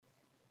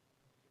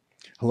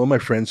Hello, my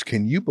friends.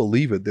 Can you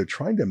believe it? They're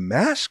trying to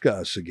mask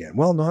us again.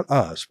 Well, not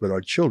us, but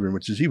our children,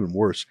 which is even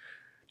worse.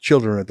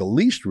 Children are at the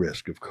least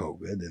risk of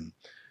COVID. And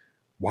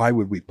why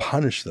would we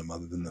punish them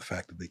other than the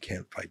fact that they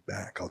can't fight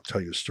back? I'll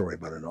tell you a story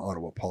about an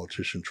Ottawa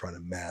politician trying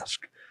to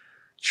mask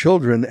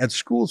children at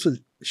schools that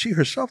she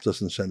herself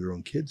doesn't send her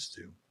own kids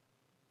to.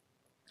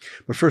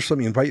 But first, let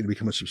me invite you to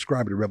become a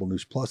subscriber to Rebel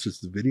News Plus. It's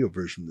the video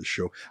version of the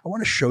show. I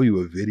want to show you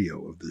a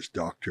video of this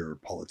doctor or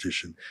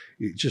politician.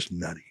 It's just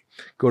nutty.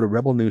 Go to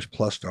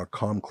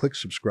rebelnewsplus.com, click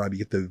subscribe. You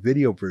get the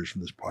video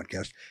version of this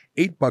podcast,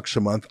 $8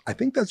 a month. I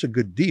think that's a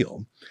good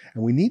deal.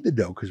 And we need the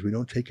dough because we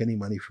don't take any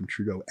money from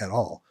Trudeau at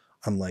all,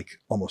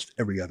 unlike almost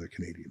every other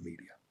Canadian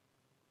media.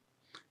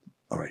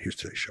 All right, here's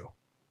today's show.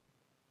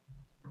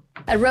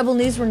 At Rebel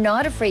News, we're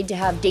not afraid to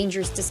have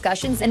dangerous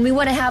discussions, and we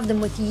want to have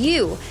them with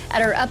you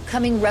at our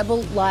upcoming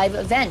Rebel Live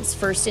events,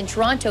 first in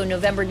Toronto,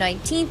 November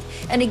 19th,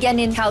 and again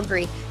in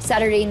Calgary,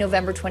 Saturday,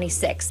 November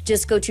 26th.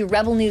 Just go to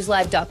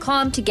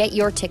rebelnewslive.com to get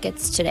your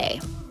tickets today.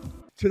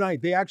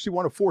 Tonight, they actually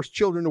want to force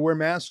children to wear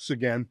masks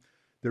again.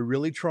 They're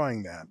really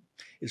trying that.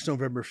 It's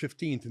November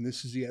 15th, and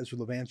this is the Ezra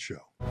Levant Show.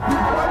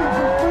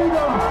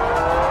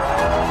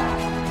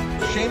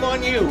 Shame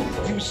on you,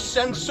 you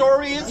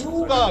censorious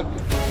thug.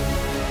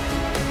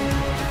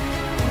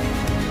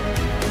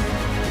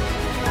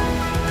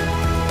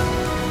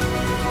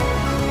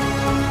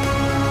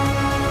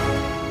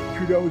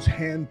 Trudeau's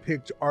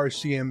hand-picked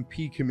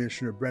RCMP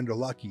Commissioner Brenda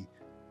Lucki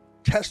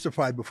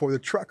testified before the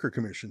Trucker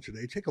Commission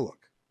today. Take a look.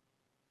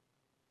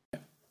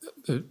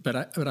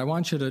 But I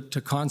want you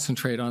to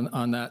concentrate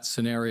on that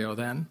scenario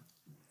then.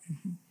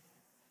 Mm-hmm.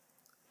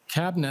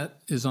 Cabinet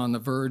is on the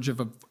verge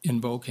of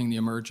invoking the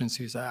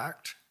Emergencies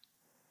Act.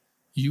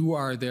 You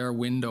are their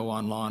window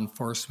on law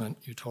enforcement.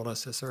 You told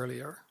us this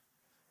earlier.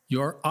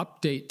 Your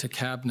update to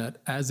Cabinet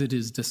as it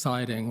is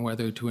deciding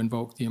whether to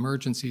invoke the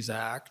Emergencies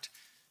Act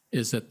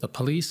is that the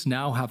police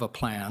now have a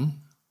plan,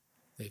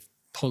 they've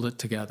pulled it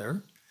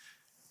together,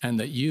 and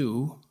that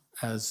you,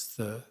 as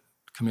the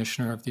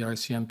commissioner of the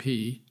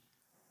RCMP,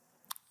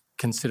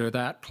 consider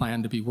that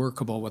plan to be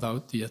workable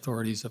without the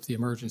authorities of the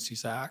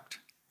Emergencies Act.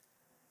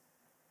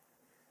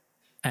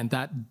 And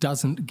that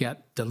doesn't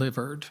get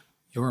delivered.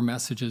 Your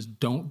messages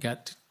don't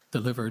get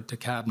delivered to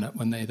Cabinet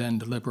when they then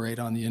deliberate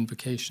on the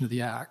invocation of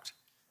the Act.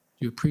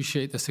 Do you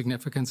appreciate the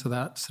significance of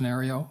that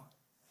scenario?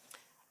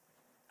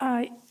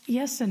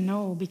 Yes and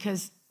no,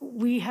 because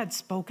we had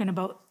spoken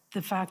about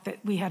the fact that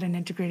we had an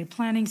integrated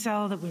planning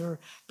cell, that we were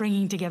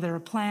bringing together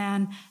a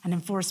plan, an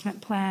enforcement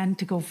plan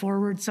to go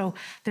forward. So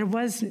there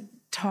was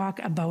talk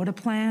about a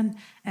plan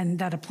and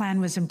that a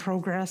plan was in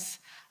progress.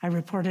 I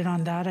reported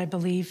on that, I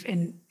believe,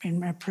 in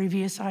my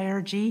previous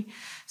IRG.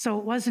 So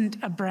it wasn't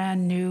a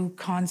brand new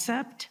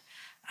concept.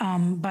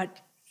 But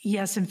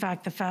yes, in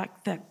fact, the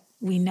fact that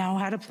we now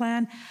had a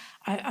plan,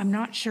 I'm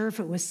not sure if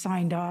it was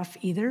signed off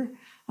either.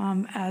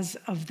 As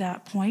of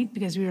that point,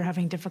 because we were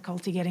having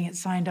difficulty getting it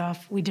signed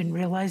off. We didn't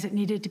realize it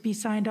needed to be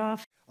signed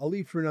off. I'll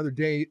leave for another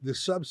day the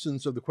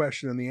substance of the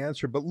question and the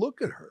answer, but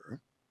look at her.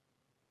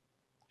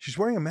 She's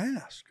wearing a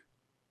mask.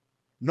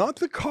 Not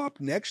the cop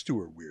next to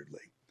her,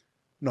 weirdly.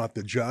 Not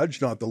the judge,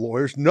 not the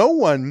lawyers. No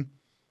one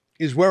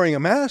is wearing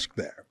a mask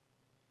there,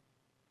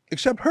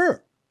 except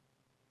her.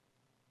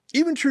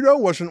 Even Trudeau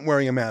wasn't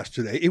wearing a mask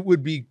today. It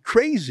would be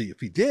crazy if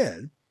he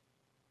did.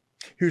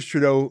 Here's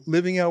Trudeau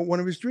living out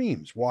one of his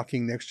dreams,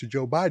 walking next to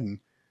Joe Biden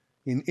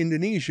in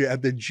Indonesia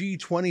at the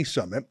G20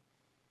 summit.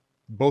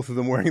 Both of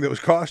them wearing those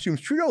costumes.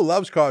 Trudeau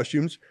loves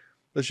costumes.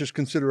 Let's just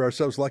consider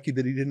ourselves lucky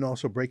that he didn't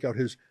also break out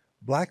his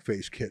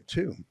blackface kit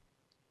too.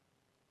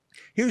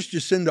 Here's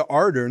Jacinda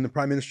Ardern, the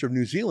Prime Minister of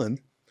New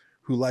Zealand,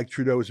 who, like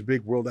Trudeau, is a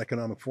big World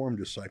Economic Forum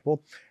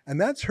disciple. And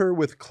that's her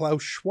with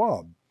Klaus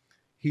Schwab.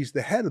 He's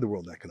the head of the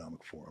World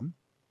Economic Forum.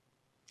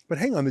 But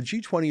hang on, the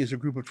G20 is a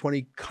group of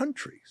 20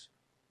 countries.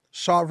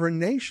 Sovereign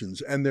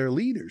nations and their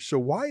leaders. So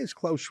why is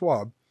Klaus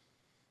Schwab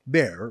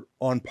there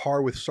on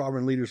par with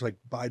sovereign leaders like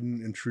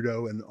Biden and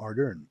Trudeau and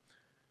Ardern?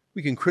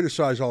 We can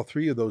criticize all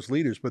three of those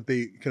leaders, but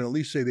they can at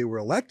least say they were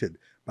elected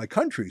by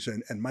countries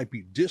and might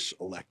be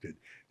diselected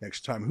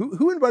next time.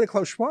 Who invited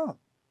Klaus Schwab?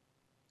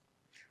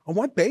 On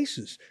what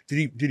basis?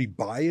 Did he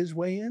buy his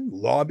way in?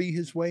 Lobby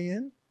his way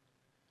in?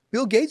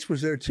 Bill Gates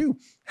was there too.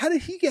 How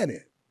did he get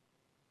in?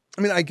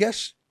 I mean, I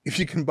guess if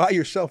you can buy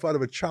yourself out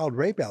of a child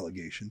rape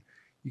allegation,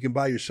 you can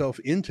buy yourself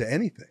into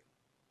anything.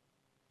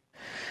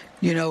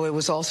 You know, it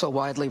was also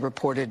widely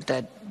reported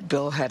that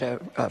Bill had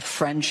a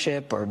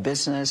friendship or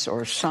business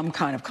or some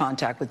kind of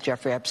contact with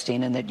Jeffrey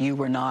Epstein, and that you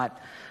were not,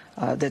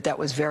 that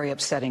was very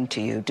upsetting to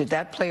you. Did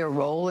that play a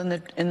role in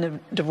the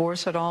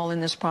divorce at all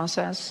in this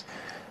process?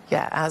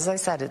 Yeah, as I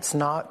said, it's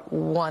not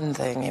one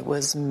thing, it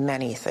was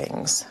many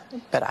things.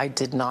 But I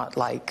did not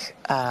like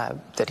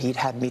that he'd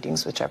had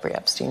meetings with Jeffrey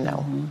Epstein, no.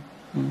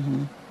 Mm-hmm.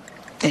 Mm-hmm.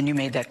 And you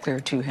made that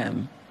clear to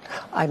him?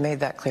 I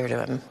made that clear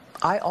to him.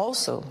 I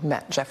also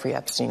met Jeffrey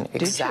Epstein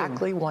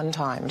exactly one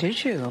time.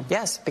 Did you?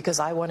 Yes, because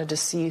I wanted to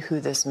see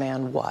who this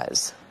man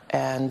was.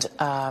 And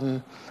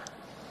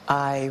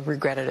I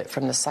regretted it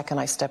from the second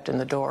I stepped in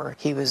the door.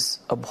 He was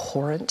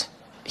abhorrent.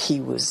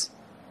 He was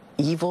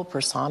evil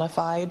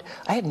personified.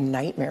 I had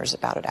nightmares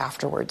about it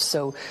afterwards.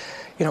 So,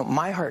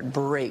 my heart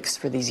breaks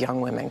for these young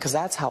women because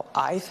that's how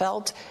I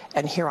felt.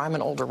 And here I'm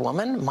an older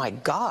woman. My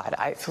God,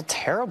 I feel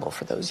terrible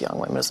for those young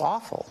women. It's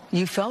awful.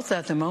 You felt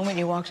that the moment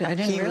you walked in. I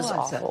didn't realize He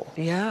was awful.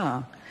 that.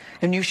 Yeah.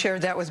 And you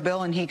shared that with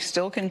Bill, and he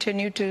still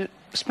continued to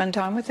spend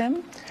time with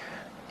him?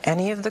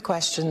 Any of the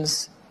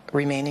questions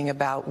remaining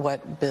about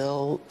what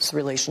Bill's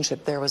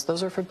relationship there was,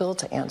 those are for Bill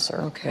to answer.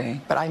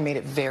 Okay. But I made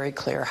it very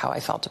clear how I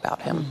felt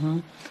about him. Mm-hmm.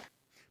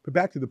 But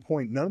back to the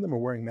point, none of them are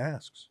wearing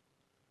masks.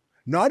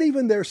 Not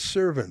even their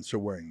servants are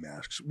wearing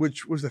masks,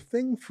 which was a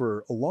thing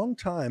for a long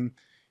time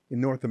in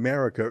North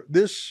America.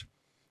 This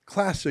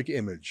classic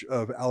image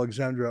of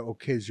Alexandra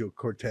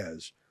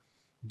Ocasio-Cortez,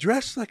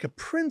 dressed like a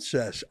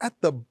princess at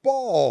the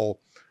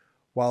ball,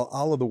 while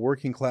all of the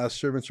working class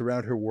servants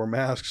around her wore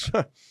masks.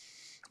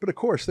 But of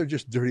course, they're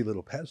just dirty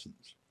little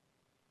peasants.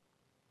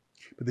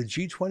 But the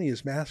G20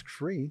 is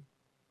mask-free.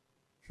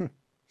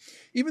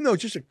 Even though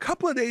just a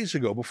couple of days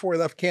ago, before he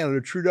left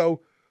Canada,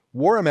 Trudeau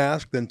wore a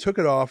mask, then took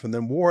it off, and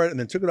then wore it, and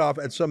then took it off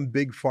at some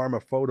big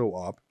pharma photo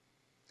op.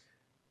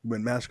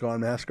 Went mask on,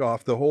 mask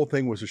off. The whole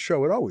thing was a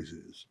show. It always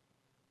is.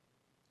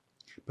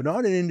 But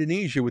not in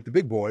Indonesia with the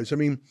big boys. I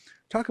mean,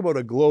 talk about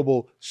a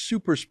global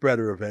super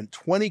spreader event.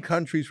 20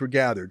 countries were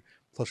gathered,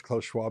 plus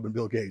Klaus Schwab and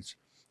Bill Gates.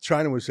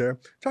 China was there.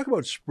 Talk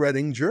about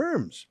spreading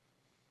germs.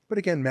 But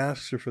again,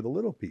 masks are for the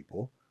little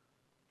people.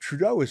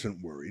 Trudeau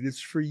isn't worried.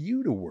 It's for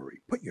you to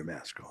worry. Put your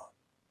mask on.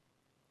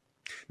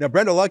 Now,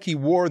 Brenda Lucki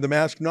wore the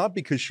mask not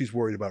because she's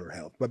worried about her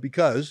health, but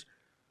because,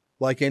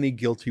 like any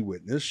guilty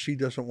witness, she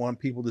doesn't want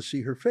people to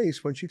see her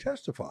face when she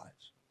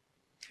testifies.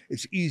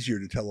 It's easier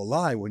to tell a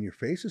lie when your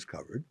face is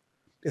covered.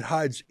 It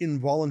hides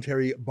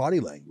involuntary body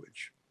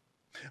language.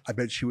 I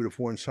bet she would have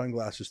worn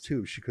sunglasses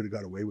too if she could have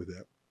got away with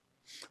it.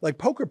 Like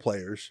poker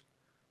players,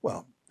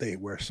 well, they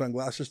wear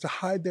sunglasses to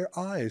hide their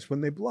eyes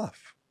when they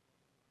bluff.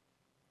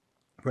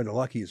 Brenda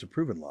Lucki is a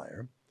proven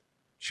liar.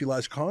 She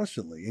lies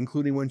constantly,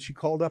 including when she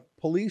called up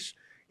police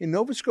in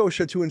Nova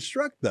Scotia to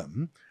instruct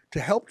them to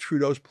help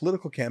Trudeau's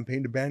political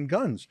campaign to ban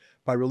guns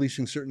by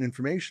releasing certain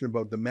information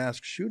about the mass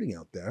shooting.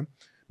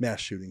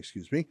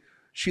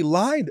 She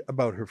lied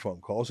about her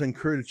phone calls and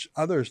encouraged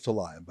others to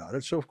lie about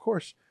it. So, of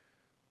course,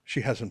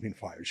 she hasn't been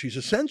fired. She's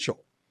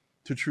essential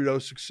to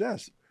Trudeau's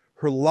success.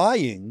 Her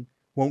lying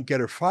won't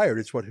get her fired.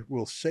 It's what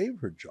will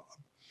save her job.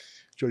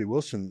 Jody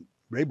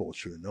Wilson-Raybould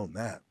should have known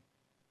that.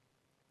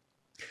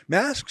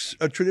 Masks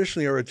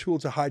traditionally are a tool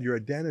to hide your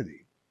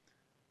identity.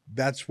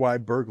 That's why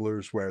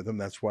burglars wear them.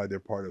 That's why they're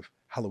part of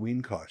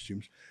Halloween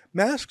costumes.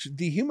 Masks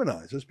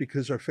dehumanize us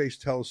because our face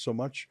tells so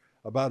much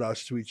about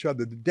us to each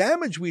other. The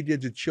damage we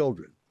did to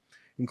children,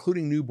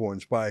 including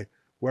newborns, by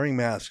wearing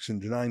masks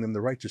and denying them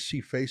the right to see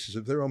faces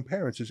of their own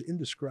parents is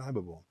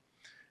indescribable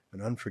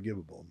and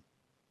unforgivable.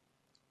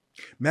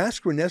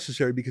 Masks were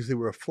necessary because they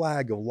were a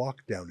flag of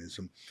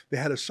lockdownism. They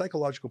had a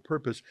psychological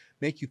purpose,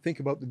 make you think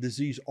about the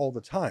disease all the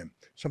time,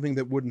 something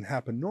that wouldn't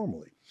happen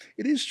normally.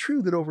 It is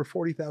true that over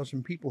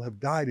 40,000 people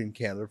have died in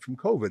Canada from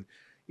COVID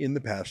in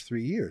the past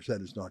 3 years. That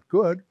is not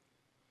good.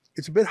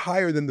 It's a bit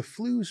higher than the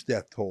flu's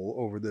death toll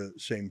over the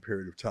same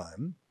period of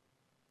time.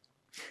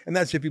 And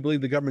that's if you believe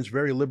the government's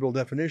very liberal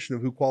definition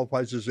of who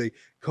qualifies as a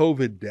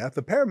COVID death.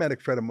 A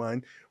paramedic friend of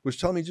mine was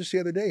telling me just the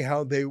other day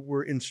how they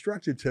were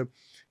instructed to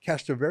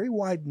cast a very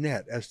wide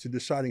net as to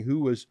deciding who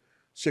was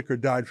sick or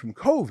died from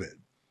COVID.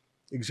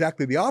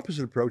 Exactly the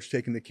opposite approach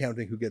taken to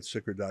counting who gets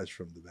sick or dies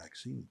from the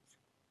vaccines.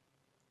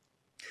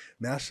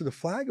 Masks are the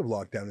flag of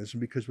lockdownism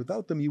because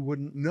without them you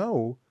wouldn't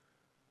know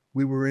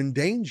we were in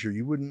danger.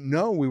 You wouldn't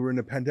know we were in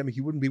a pandemic.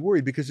 You wouldn't be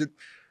worried because it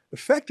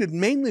affected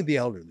mainly the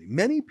elderly.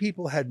 Many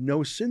people had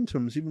no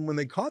symptoms even when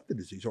they caught the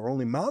disease, or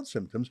only mild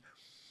symptoms.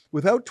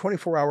 Without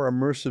 24-hour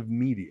immersive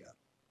media,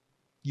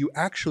 you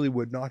actually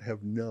would not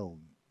have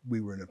known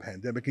we were in a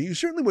pandemic, and you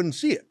certainly wouldn't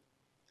see it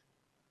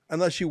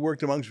unless you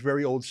worked amongst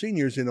very old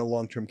seniors in a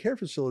long-term care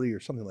facility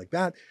or something like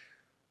that.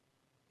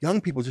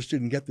 Young people just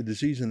didn't get the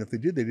disease, and if they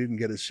did, they didn't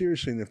get it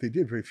seriously, and if they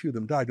did, very few of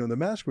them died. No, the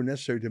masks were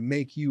necessary to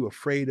make you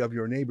afraid of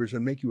your neighbors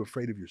and make you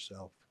afraid of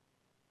yourself,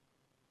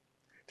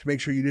 to make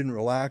sure you didn't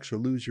relax or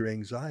lose your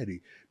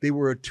anxiety. They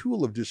were a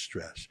tool of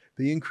distress.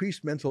 They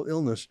increased mental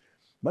illness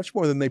much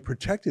more than they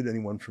protected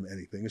anyone from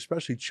anything,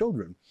 especially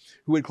children,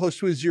 who had close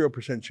to a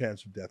 0%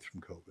 chance of death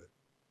from COVID.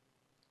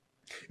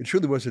 It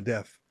truly was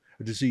a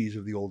disease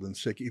of the old and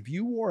sick. If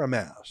you wore a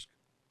mask,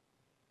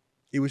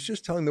 it was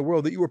just telling the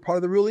world that you were part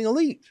of the ruling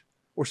elite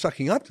or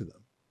sucking up to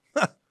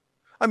them.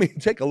 I mean,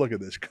 take a look at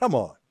this. Come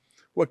on.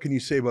 What can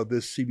you say about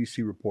this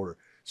CBC reporter?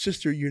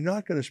 Sister, you're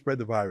not going to spread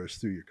the virus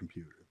through your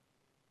computer.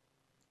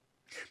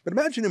 But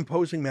imagine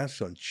imposing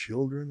masks on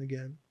children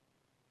again.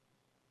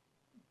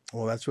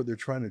 Well, that's what they're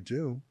trying to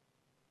do.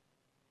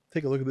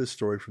 Take a look at this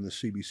story from the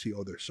CBC.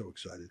 Oh, they're so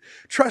excited.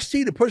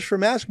 Trustee to push for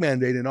mask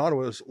mandate in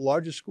Ottawa's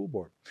largest school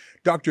board.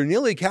 Dr.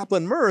 Nili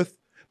Kaplan-Murth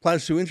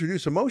plans to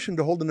introduce a motion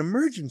to hold an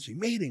emergency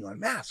meeting on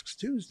masks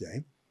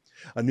Tuesday.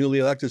 A newly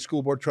elected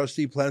school board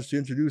trustee plans to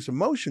introduce a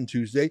motion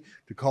Tuesday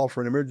to call for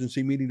an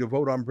emergency meeting to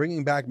vote on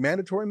bringing back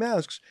mandatory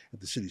masks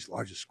at the city's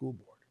largest school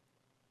board.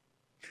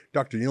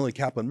 Dr. Neely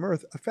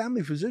Kaplan-Murth, a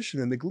family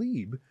physician in the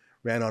Glebe,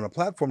 ran on a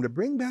platform to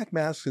bring back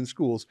masks in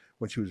schools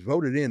when she was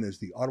voted in as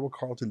the Ottawa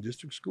Carleton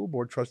District School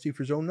Board trustee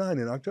for Zone 9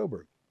 in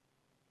October.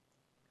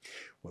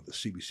 Well, the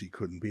CBC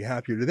couldn't be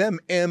happier. To them,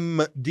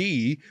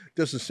 MD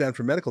doesn't stand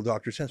for medical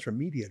doctor, it stands for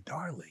media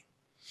darling.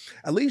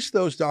 At least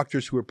those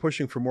doctors who are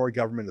pushing for more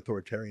government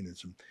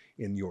authoritarianism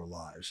in your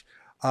lives.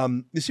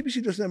 The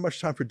CBC doesn't have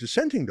much time for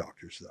dissenting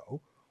doctors,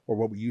 though, or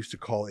what we used to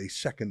call a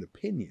second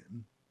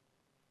opinion.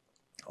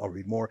 I'll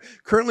read more.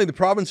 Currently, the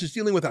province is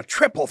dealing with a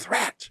triple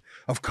threat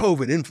of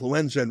COVID,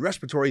 influenza, and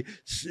respiratory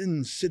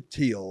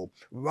syncytial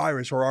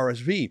virus, or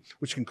RSV,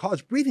 which can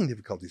cause breathing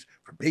difficulties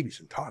for babies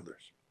and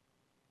toddlers.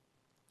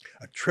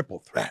 A triple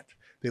threat.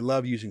 They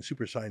love using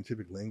super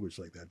scientific language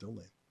like that, don't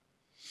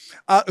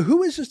they?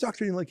 Who is this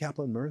Dr. Neely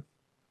Kaplan-Murth?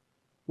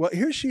 Well,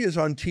 here she is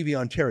on TV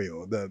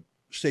Ontario, the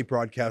state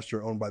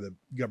broadcaster owned by the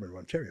government of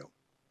Ontario.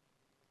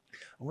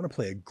 I want to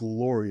play a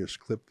glorious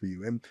clip for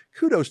you, and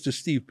kudos to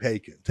Steve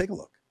Paikin. Take a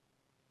look.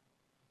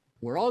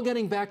 We're all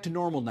getting back to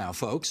normal now,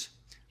 folks.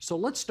 So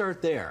let's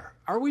start there.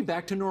 Are we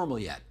back to normal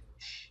yet?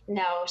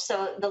 No.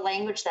 So the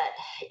language that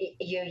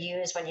you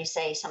use when you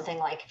say something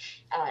like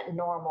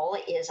normal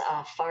is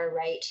a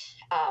far-right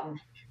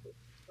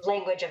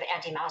language of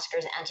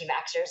anti-maskers,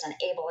 anti-vaxxers, and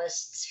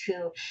ableists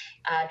who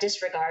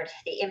disregard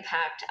the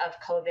impact of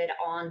COVID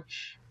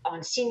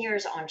on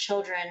seniors, on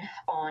children,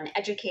 on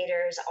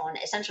educators, on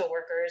essential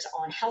workers,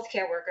 on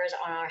healthcare workers,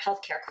 on our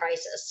healthcare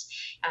crisis.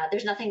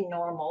 There's nothing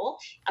normal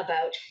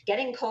about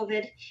getting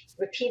COVID,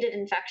 repeated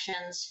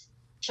infections,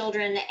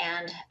 children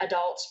and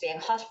adults being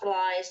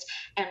hospitalized,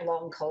 and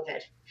long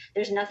COVID.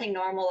 There's nothing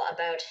normal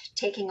about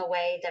taking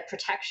away the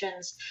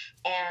protections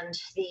and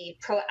the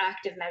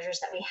proactive measures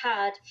that we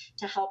had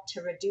to help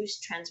to reduce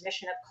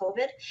transmission of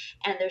COVID.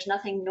 And there's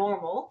nothing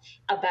normal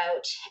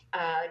about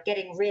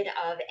getting rid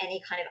of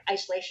any kind of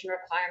isolation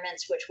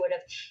requirements, which would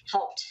have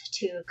helped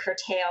to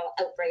curtail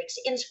outbreaks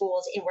in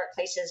schools, in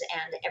workplaces,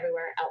 and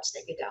everywhere else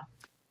that you go.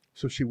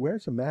 So she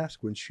wears a mask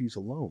when she's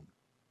alone.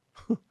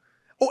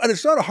 Oh, and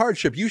it's not a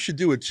hardship. You should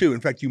do it too. In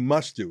fact, you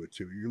must do it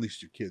too. Or at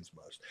least your kids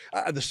must.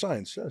 The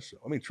science says so.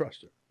 I mean,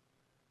 trust it.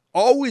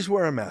 Always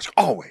wear a mask.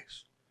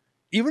 Always.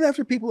 Even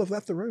after people have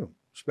left the room,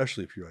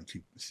 especially if you're on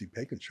Steve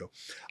Paikin's show.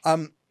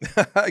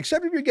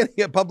 Except if you're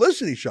getting a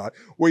publicity shot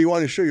where you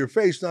want to show your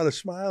face, not a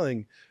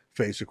smiling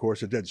face, of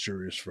course, a dead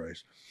serious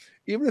face.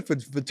 Even if a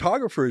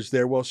photographer is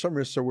there, well, some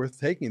risks are worth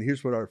taking. And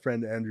here's what our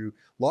friend Andrew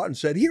Lawton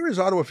said. Here is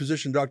Ottawa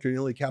physician Dr.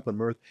 Neely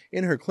Kaplan-Murth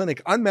in her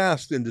clinic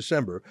unmasked in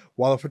December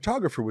while a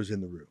photographer was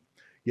in the room.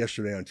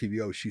 Yesterday on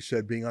TVO, she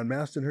said being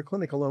unmasked in her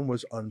clinic alone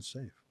was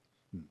unsafe.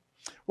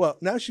 Well,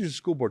 now she's a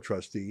school board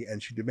trustee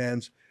and she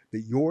demands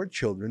that your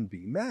children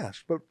be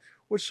masked. But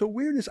what's so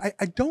weird is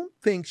I don't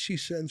think she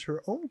sends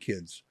her own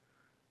kids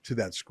to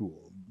that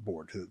school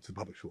board, to the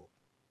public school.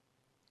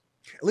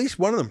 At least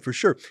one of them, for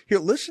sure. Here,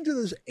 listen to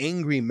this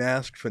angry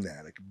mask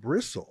fanatic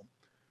bristle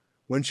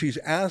when she's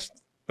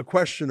asked a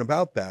question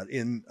about that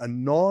in a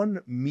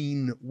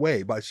non-mean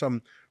way by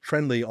some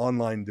friendly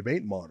online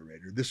debate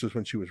moderator. This was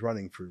when she was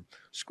running for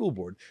school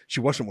board. She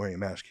wasn't wearing a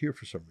mask here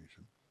for some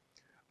reason.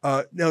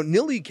 Now,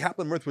 Neely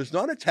Kaplan-Murth was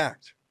not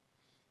attacked,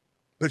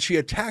 but she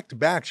attacked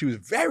back. She was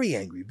very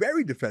angry,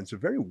 very defensive,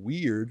 very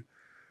weird.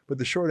 But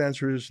the short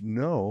answer is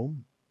no.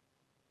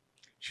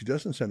 She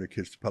doesn't send her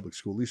kids to public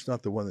school, at least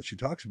not the one that she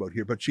talks about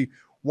here, but she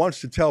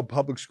wants to tell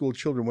public school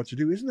children what to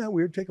do. Isn't that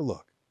weird? Take a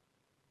look.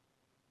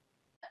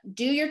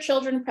 Do your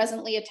children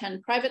presently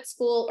attend private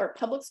school or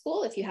public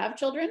school if you have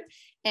children?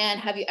 And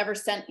have you ever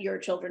sent your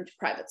children to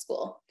private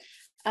school?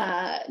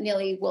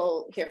 Neely,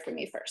 we'll hear from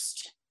you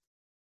first.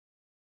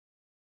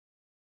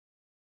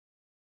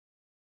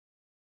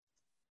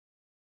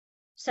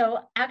 So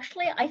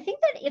actually, I think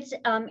that it's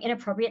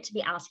inappropriate to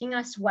be asking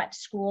us what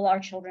school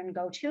our children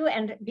go to.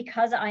 And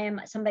because I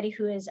am somebody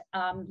who is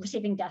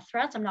receiving death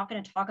threats, I'm not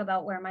going to talk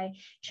about where my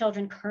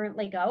children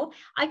currently go.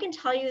 I can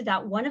tell you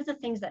that one of the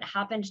things that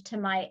happened to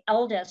my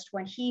eldest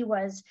when he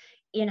was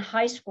in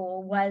high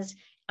school was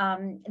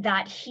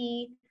that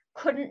he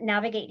couldn't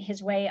navigate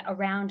his way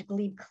around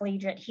Glebe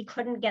Collegiate. He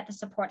couldn't get the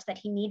supports that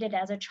he needed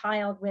as a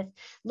child with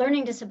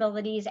learning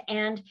disabilities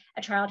and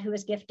a child who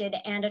was gifted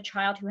and a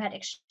child who had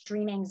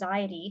extreme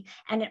anxiety.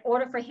 And in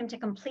order for him to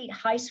complete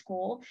high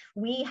school,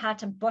 we had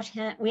to put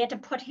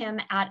him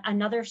at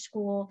another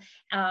school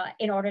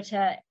in order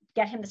to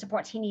get him the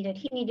supports he needed.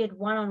 He needed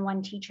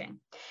one-on-one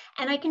teaching.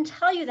 And I can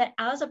tell you that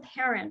as a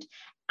parent,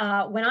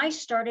 when I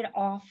started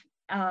off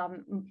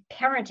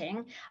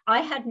parenting,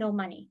 I had no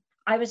money.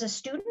 I was a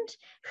student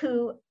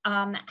who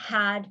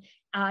had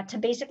to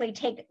basically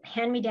take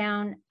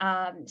hand-me-down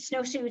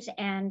snowsuits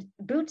and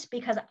boots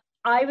because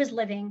I was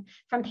living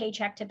from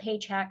paycheck to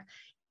paycheck.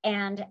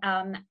 And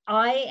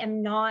I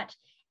am not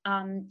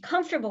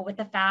comfortable with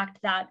the fact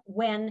that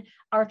when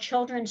our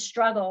children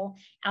struggle,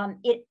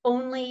 it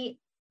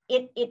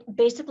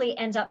basically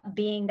ends up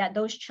being that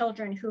those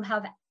children who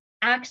have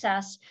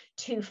access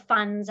to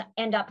funds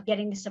end up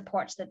getting the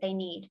supports that they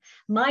need.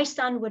 My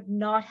son would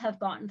not have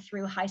gotten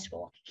through high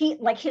school.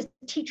 His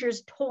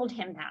teachers told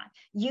him that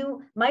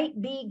you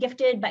might be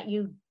gifted, but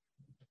you're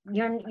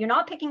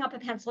not picking up a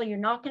pencil. You're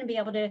not going to be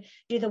able to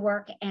do the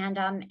work, and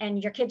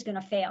your kid's going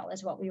to fail,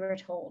 is what we were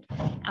told.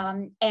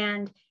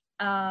 And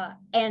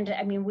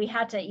I mean, we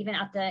had to, even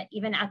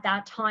at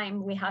that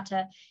time, we had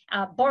to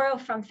borrow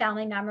from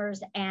family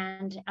members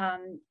and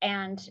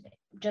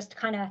just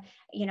kind of,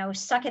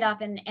 suck it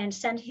up and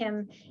send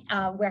him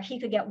where he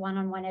could get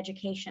one-on-one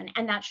education.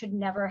 And that should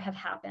never have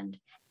happened.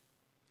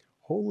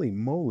 Holy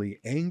moly,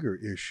 anger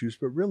issues.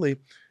 But really,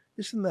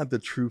 isn't that the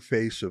true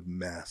face of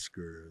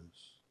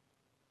maskers?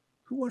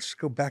 Who wants to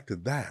go back to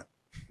that?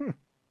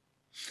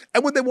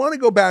 And would they want to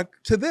go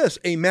back to this,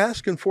 a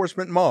mask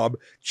enforcement mob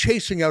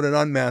chasing out an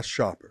unmasked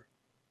shopper?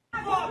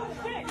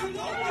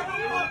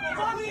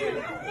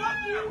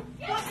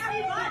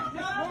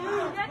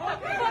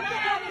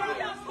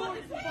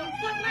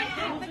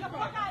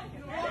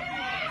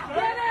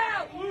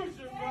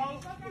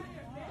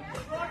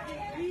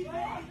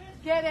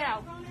 Get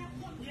out!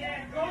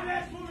 Yeah, grown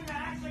ass woman that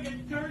acts like a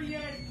dirty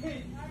ass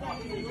kid.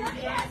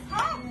 Dirty ass,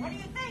 huh? What do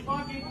you think?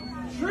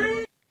 Fucking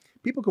tree.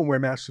 People can wear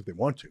masks if they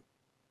want to.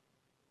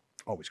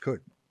 Always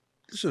could.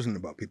 This isn't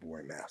about people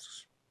wearing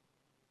masks.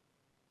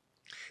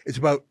 It's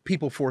about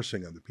people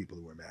forcing other people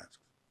to wear masks.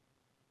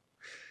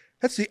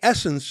 That's the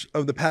essence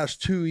of the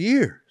past 2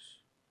 years.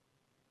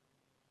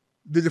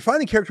 The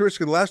defining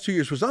characteristic of the last 2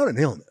 years was not an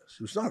illness.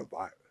 It was not a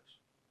virus.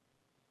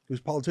 It was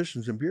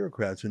politicians and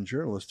bureaucrats and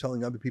journalists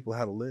telling other people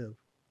how to live.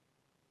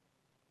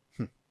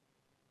 Do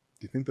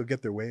you think they'll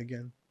get their way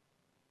again?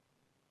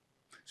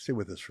 Stay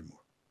with us for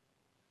more.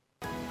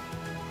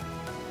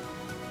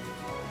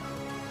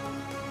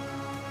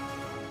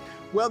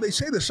 Well, they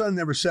say the sun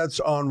never sets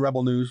on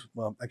Rebel News.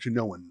 Well, actually,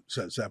 no one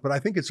says that, but I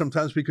think it's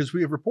sometimes because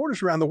we have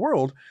reporters around the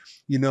world.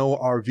 You know,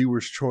 our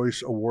Viewers'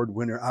 Choice Award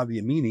winner,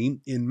 Avi Amini,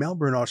 in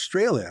Melbourne,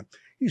 Australia.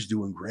 He's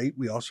doing great.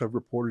 We also have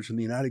reporters in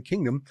the United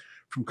Kingdom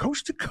from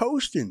coast to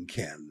coast in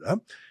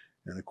Canada,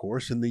 and of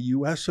course in the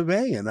US of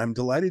A. And I'm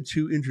delighted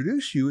to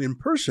introduce you in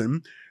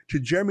person to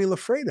Jeremy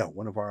Lafreda,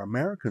 one of our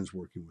Americans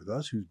working with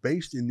us, who's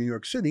based in New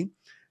York City,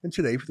 and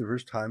today for the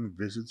first time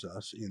visits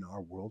us in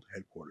our world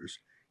headquarters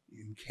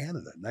in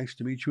Canada. Nice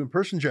to meet you in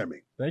person,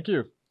 Jeremy. Thank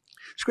you.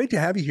 It's great to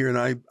have you here. And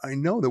I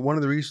know that one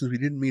of the reasons we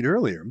didn't meet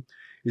earlier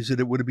is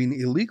that it would have been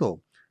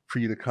illegal for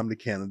you to come to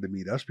Canada to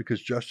meet us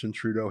because Justin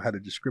Trudeau had a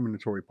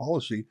discriminatory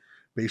policy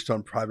based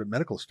on private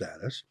medical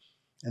status.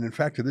 And in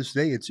fact, to this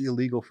day, it's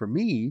illegal for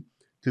me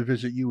to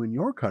visit you in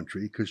your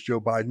country because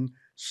Joe Biden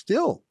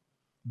still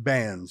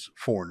bans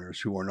foreigners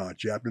who are not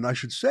jabbed. And I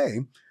should say,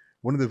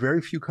 one of the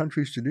very few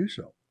countries to do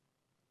so.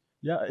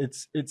 Yeah,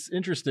 it's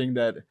interesting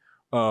that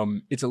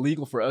it's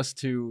illegal for us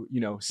to,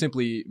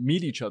 simply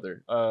meet each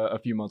other a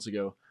few months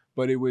ago,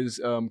 but it was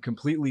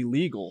completely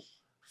legal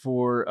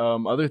for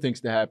other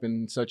things to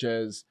happen, such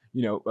as,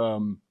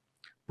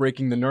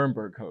 breaking the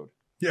Nuremberg Code.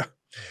 Yeah.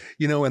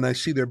 And I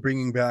see they're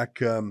bringing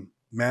back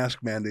mask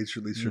mandates, or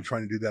at least they're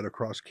trying to do that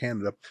across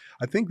Canada.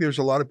 I think there's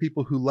a lot of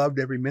people who loved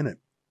every minute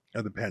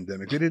of the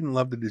pandemic. They didn't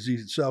love the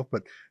disease itself,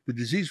 but the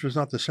disease was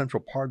not the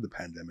central part of the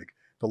pandemic.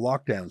 The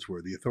lockdowns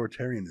were, the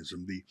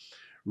authoritarianism, the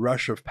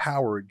rush of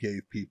power it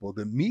gave people,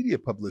 the media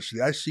publicity.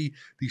 I see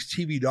these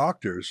TV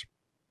doctors,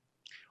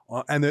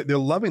 and they're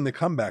loving the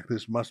comeback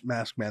this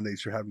mask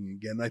mandates are having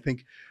again. I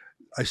think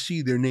I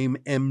see their name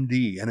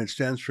MD, and it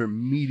stands for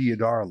media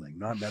darling,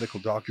 not medical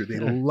doctor. They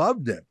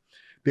loved it.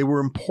 They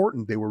were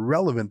important. They were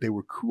relevant. They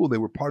were cool. They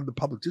were part of the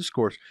public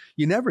discourse.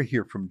 You never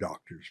hear from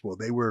doctors. Well,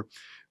 they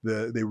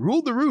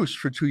ruled the roost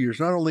for 2 years.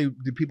 Not only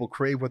did people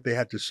crave what they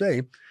had to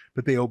say,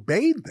 but they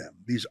obeyed them.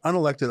 These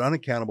unelected,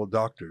 unaccountable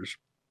doctors.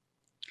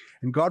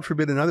 And God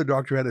forbid another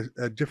doctor had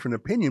a different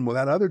opinion. Well,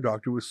 that other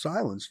doctor was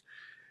silenced.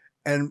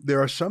 And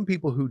there are some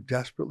people who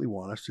desperately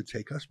want us to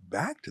take us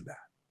back to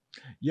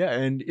that. Yeah,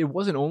 and it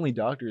wasn't only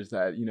doctors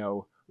that,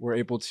 were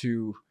able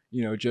to,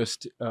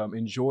 just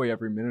enjoy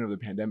every minute of the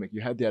pandemic.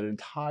 You had that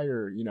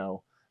entire,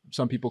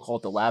 some people call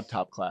it the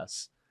laptop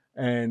class.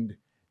 And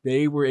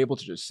they were able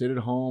to just sit at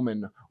home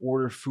and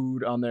order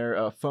food on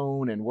their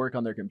phone and work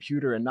on their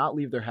computer and not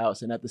leave their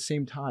house. And at the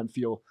same time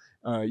feel,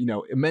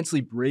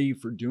 immensely brave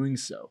for doing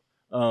so.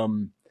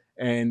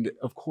 And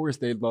of course,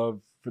 they'd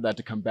love for that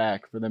to come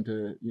back, for them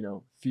to,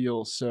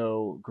 feel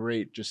so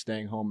great just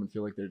staying home and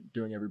feel like they're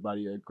doing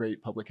everybody a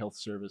great public health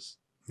service.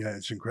 Yeah,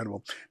 it's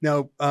incredible.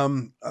 Now,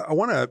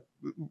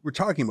 we're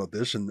talking about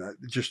this, and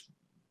just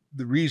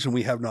the reason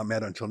we have not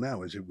met until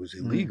now is it was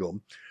illegal.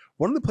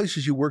 One of the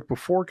places you worked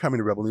before coming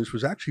to Rebel News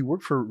was actually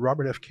work for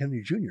Robert F.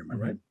 Kennedy Jr., am I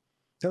right?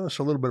 Tell us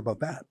a little bit about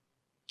that.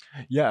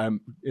 Yeah,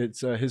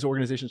 it's his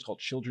organization is called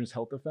Children's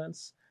Health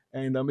Defense.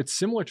 And it's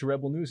similar to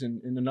Rebel News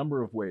in a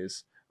number of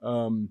ways.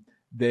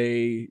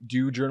 They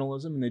do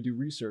journalism and they do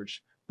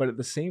research, but at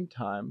the same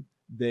time,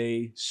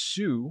 they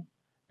sue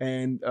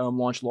and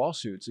launch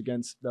lawsuits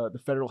against the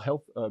federal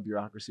health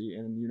bureaucracy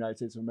in the United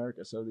States of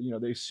America. So,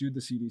 they sued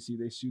the CDC,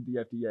 they sued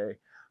the FDA.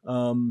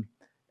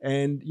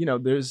 And, you know,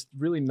 there's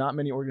really not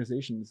many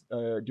organizations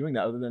doing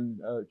that other than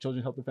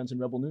Children's Health Defense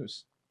and Rebel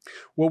News.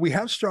 Well, we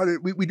have started,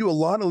 we do a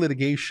lot of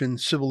litigation,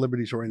 civil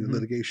liberties-oriented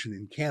litigation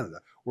in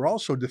Canada. We're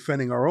also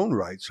defending our own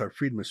rights. Our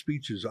freedom of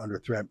speech is under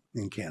threat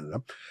in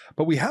Canada.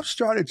 But we have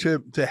started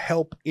to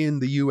help in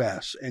the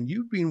U.S., and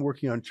you've been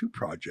working on 2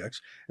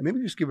 projects. And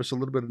maybe just give us a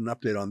little bit of an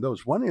update on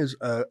those. One is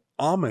an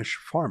Amish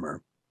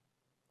farmer.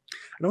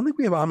 I don't think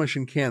we have Amish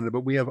in Canada,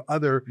 but we have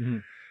other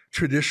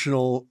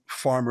traditional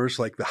farmers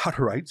like the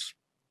Hutterites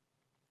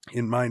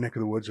in my neck of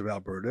the woods of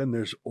Alberta, and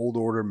there's Old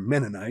Order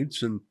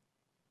Mennonites, and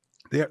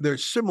they're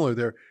similar.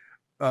 They're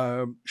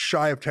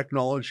shy of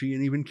technology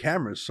and even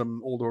cameras.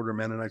 Some Old Order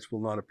Mennonites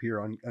will not appear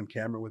on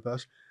camera with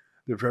us.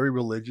 They're very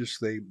religious.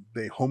 They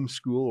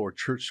homeschool or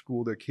church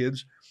school their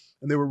kids.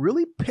 And they were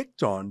really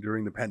picked on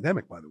during the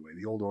pandemic, by the way,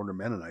 the Old Order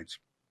Mennonites,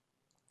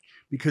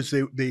 because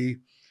they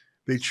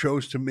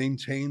chose to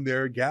maintain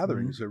their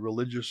gatherings. They're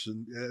religious,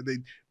 and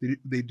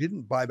they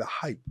didn't buy the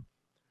hype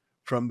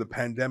from the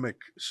pandemic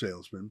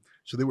salesman.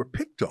 So they were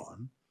picked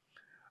on.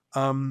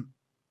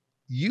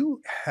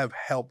 You have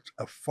helped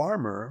a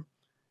farmer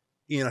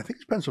in, I think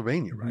it's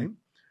Pennsylvania, right?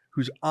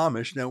 Who's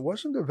Amish. Now, it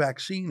wasn't a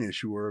vaccine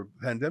issue or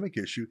a pandemic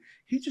issue.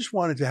 He just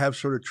wanted to have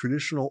sort of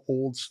traditional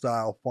old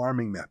style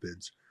farming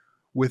methods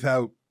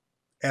without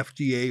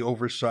FDA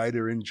oversight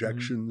or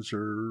injections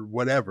or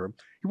whatever.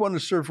 He wanted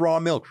to serve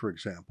raw milk, for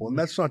example. And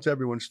that's not to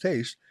everyone's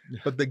taste,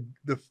 but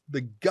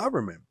the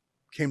government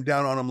came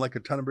down on him like a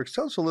ton of bricks.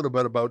 Tell us a little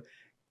bit about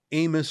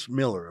Amos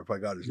Miller, if I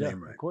got his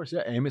name right. Of course,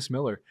 yeah, Amos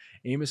Miller.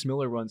 Amos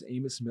Miller runs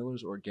Amos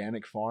Miller's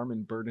Organic Farm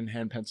in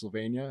Birmingham,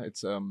 Pennsylvania.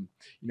 It's a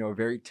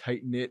very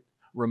tight-knit,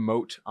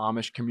 remote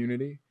Amish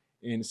community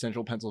in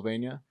central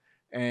Pennsylvania,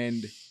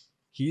 and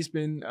he's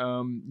been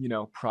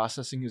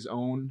processing his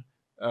own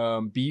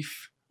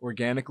beef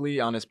organically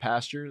on his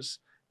pastures,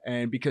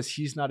 and because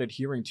he's not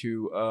adhering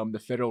to the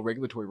federal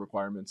regulatory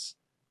requirements,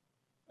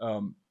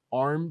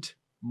 armed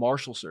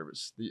marshal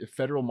service, the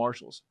federal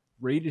marshals,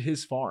 raided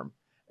his farm.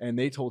 And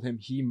they told him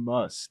he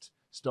must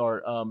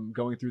start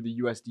going through the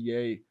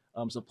USDA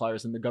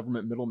suppliers and the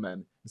government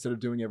middlemen instead of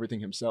doing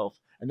everything himself.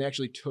 And they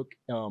actually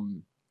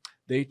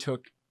they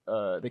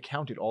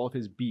counted all of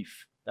his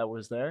beef that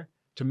was there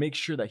to make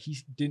sure that he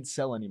didn't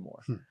sell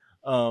anymore.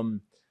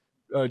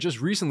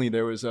 Just recently,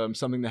 there was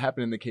something that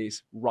happened in the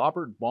case.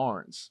 Robert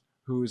Barnes,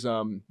 who's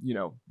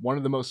one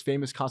of the most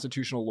famous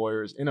constitutional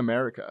lawyers in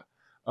America,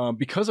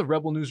 because of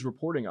Rebel News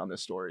reporting on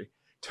this story,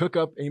 took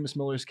up Amos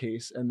Miller's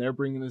case, and they're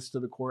bringing this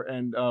to the court.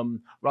 And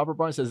Robert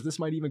Barnes says this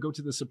might even go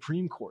to the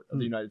Supreme Court of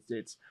the United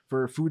States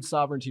for food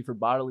sovereignty, for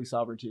bodily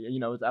sovereignty.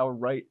 It's our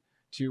right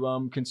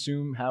to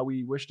consume how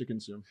we wish to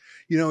consume.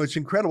 It's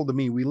incredible to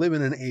me. We live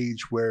in an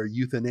age where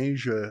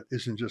euthanasia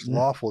isn't just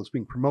lawful, it's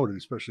being promoted,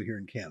 especially here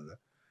in Canada.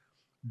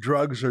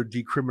 Drugs are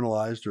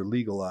decriminalized or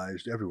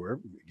legalized everywhere,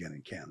 again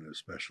in Canada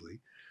especially.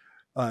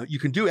 You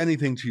can do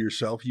anything to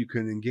yourself. You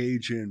can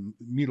engage in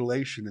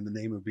mutilation in the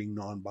name of being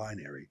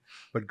non-binary.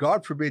 But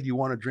God forbid you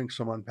want to drink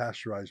some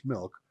unpasteurized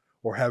milk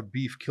or have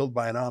beef killed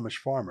by an Amish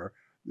farmer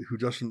who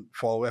doesn't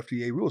follow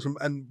FDA rules.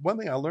 And one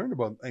thing I learned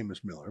about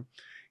Amos Miller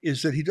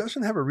is that he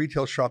doesn't have a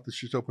retail shop that's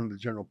just open to the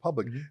general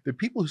public. There are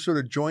people who sort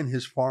of join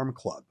his farm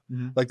club.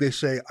 Like they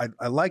say,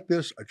 I like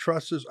this, I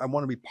trust this, I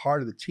want to be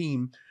part of the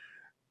team.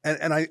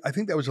 And I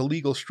think that was a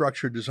legal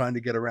structure designed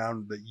to get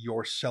around that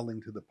you're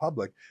selling to the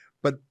public.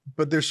 But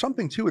there's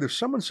something to it. If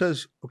someone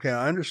says, okay,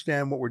 I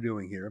understand what we're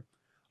doing here.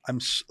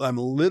 I'm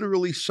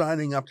literally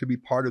signing up to be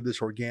part of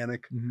this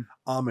organic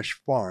Amish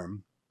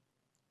farm.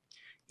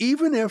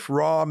 Even if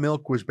raw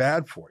milk was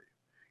bad for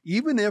you,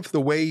 even if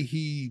the way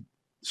he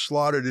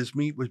slaughtered his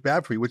meat was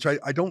bad for you, which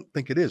I don't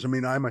think it is. I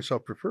mean, I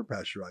myself prefer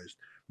pasteurized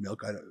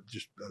milk. I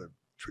just out of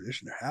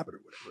tradition or habit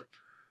or whatever.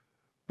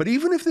 But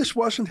even if this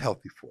wasn't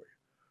healthy for you,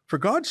 for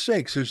God's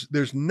sakes,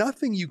 there's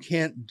nothing you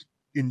can't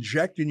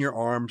inject in your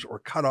arms or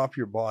cut off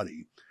your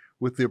body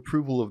with the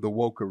approval of the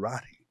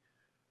wokerati.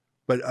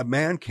 But a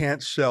man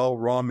can't sell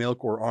raw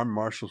milk or armed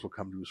marshals will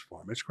come to his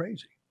farm. It's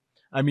crazy.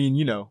 I mean,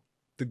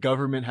 the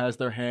government has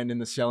their hand in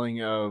the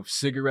selling of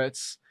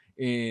cigarettes,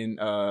 in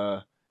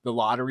the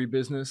lottery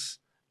business,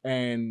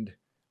 and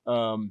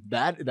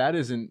that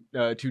isn't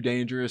too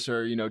dangerous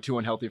or too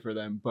unhealthy for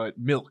them. But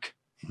milk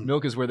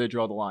is where they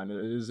draw the line.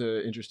 It is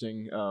an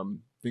interesting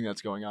thing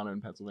that's going on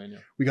in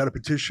Pennsylvania. We got a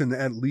petition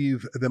at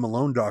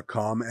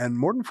leavethemalone.com, and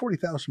more than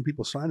 40,000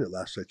 people signed it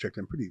last I checked.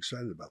 I'm pretty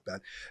excited about that.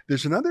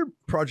 There's another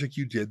project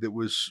you did that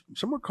was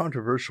somewhat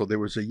controversial. There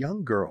was a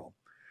young girl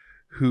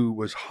who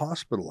was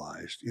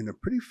hospitalized in a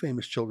pretty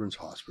famous children's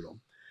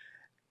hospital.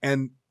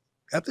 And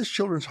at this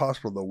children's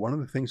hospital, though, one of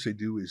the things they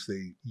do is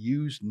they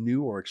use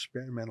new or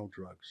experimental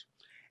drugs.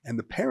 And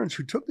the parents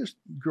who took this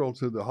girl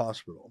to the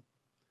hospital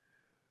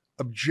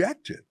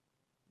objected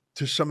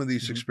to some of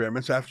these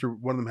experiments after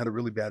one of them had a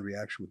really bad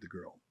reaction with the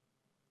girl.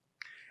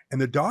 And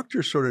the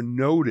doctor sort of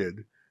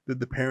noted that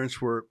the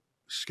parents were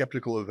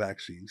skeptical of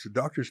vaccines. The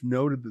doctors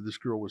noted that this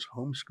girl was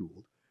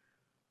homeschooled.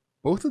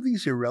 Both of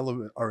these are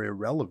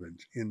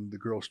irrelevant in the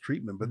girl's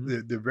treatment, but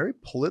they're very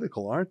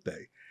political, aren't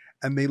they?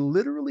 And they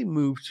literally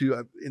moved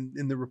to,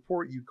 in the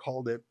report, you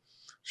called it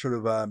sort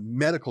of a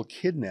medical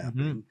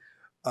kidnapping,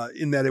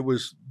 in that it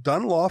was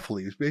done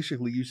lawfully. It was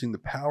basically using the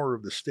power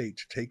of the state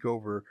to take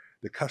over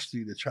the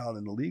custody of the child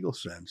in a legal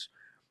sense.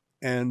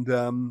 And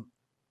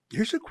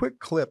here's a quick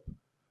clip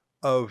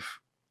of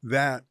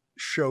that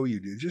show you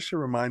did, just to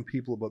remind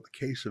people about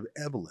the case of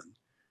Evelyn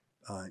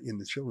in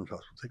the Children's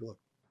Hospital. Take a look.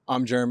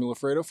 I'm Jeremy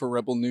Lafredo for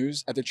Rebel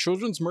News at the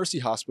Children's Mercy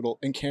Hospital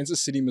in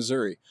Kansas City,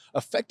 Missouri.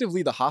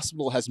 Effectively, the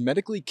hospital has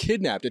medically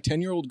kidnapped a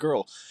 10-year-old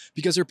girl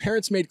because her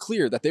parents made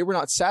clear that they were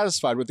not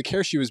satisfied with the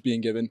care she was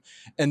being given,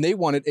 and they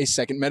wanted a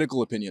second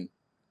medical opinion.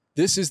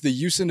 This is the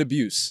use and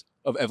abuse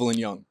of Evelyn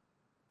Young.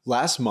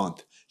 Last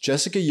month,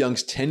 Jessica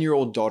Young's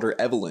 10-year-old daughter,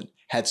 Evelyn,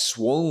 had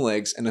swollen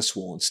legs and a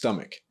swollen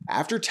stomach.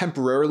 After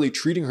temporarily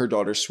treating her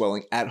daughter's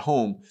swelling at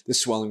home, the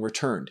swelling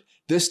returned,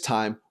 this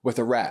time with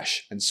a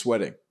rash and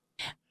sweating.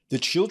 The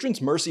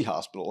Children's Mercy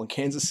Hospital in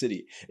Kansas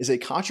City is a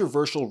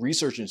controversial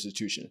research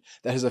institution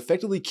that has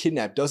effectively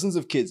kidnapped dozens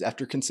of kids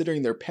after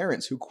considering their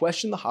parents who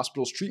question the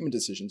hospital's treatment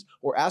decisions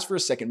or ask for a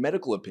second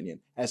medical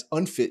opinion as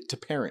unfit to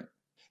parent.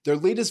 Their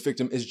latest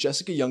victim is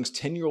Jessica Young's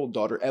 10-year-old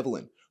daughter,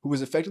 Evelyn, who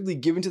was effectively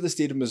given to the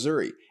state of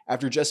Missouri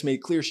after Jess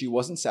made clear she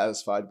wasn't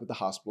satisfied with the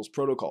hospital's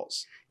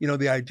protocols. You know,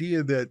 the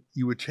idea that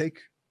you would take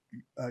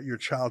your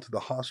child to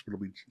the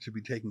hospital to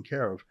be taken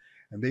care of,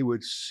 and they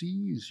would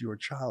seize your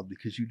child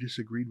because you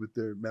disagreed with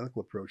their medical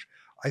approach.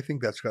 I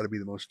think that's got to be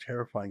the most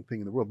terrifying thing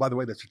in the world. By the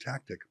way, that's a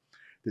tactic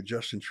that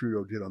Justin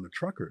Trudeau did on the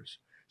truckers,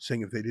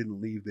 saying if they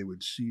didn't leave, they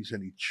would seize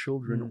any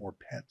children or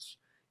pets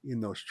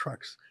in those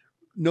trucks.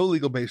 No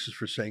legal basis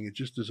for saying it,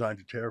 just designed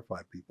to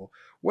terrify people.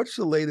 What's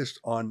the latest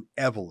on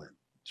Evelyn?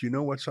 Do you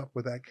know what's up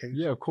with that case?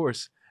 Yeah, of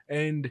course.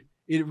 And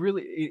it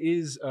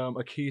is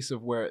a case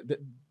of where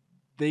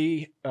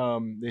they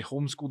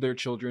homeschooled their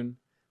children.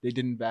 They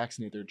didn't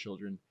vaccinate their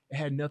children. It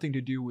had nothing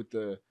to do with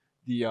the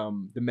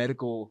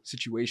medical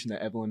situation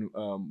that Evelyn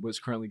was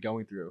currently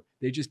going through.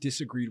 They just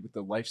disagreed with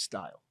the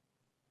lifestyle.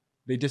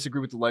 They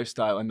disagreed with the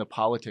lifestyle and the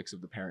politics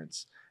of the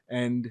parents.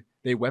 And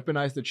they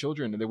weaponized the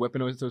children, and they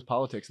weaponized those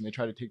politics, and they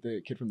tried to take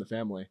the kid from the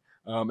family.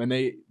 And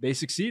they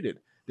succeeded.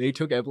 They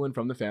took Evelyn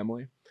from the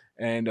family,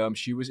 and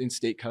she was in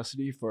state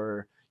custody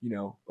for,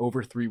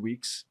 over 3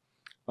 weeks.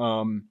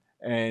 And,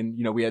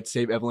 we had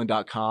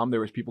SaveEvelyn.com. There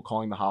was people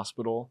calling the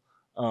hospital.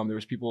 There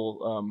was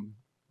people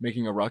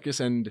making a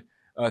ruckus. And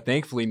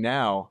thankfully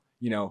now,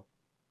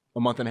 a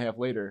month and a half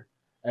later,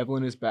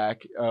 Evelyn is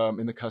back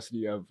in the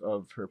custody of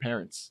her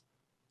parents.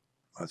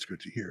 That's good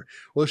to hear.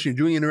 Well, listen,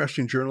 you're doing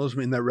interesting journalism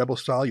in that Rebel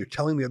style. You're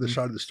telling the other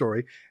side of the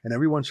story. And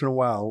every once in a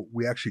while,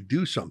 we actually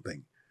do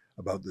something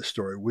about this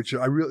story, which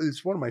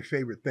it's one of my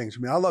favorite things.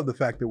 I mean, I love the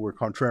fact that we're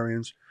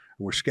contrarians and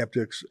we're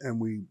skeptics and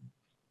we,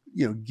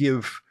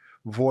 give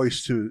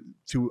voice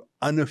to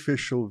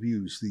unofficial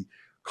views, the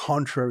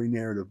contrary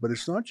narrative. But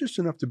it's not just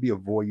enough to be a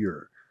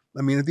voyeur.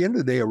 I mean, at the end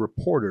of the day, a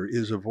reporter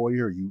is a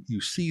voyeur.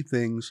 You see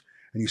things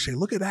and you say,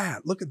 look at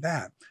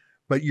that.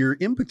 But you're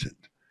impotent.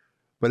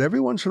 But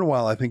every once in a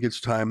while, I think it's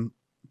time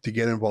to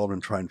get involved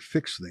and try and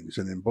fix things.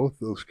 And in both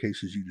those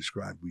cases you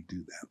described, we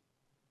do that.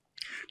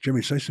 Jeremy,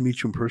 it's nice to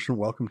meet you in person.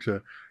 Welcome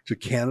to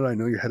Canada. I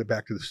know you're headed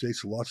back to the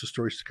States. Lots of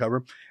stories to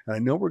cover. And I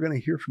know we're going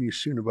to hear from you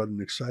soon about an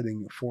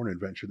exciting foreign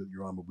adventure that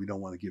you're on, but we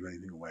don't want to give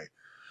anything away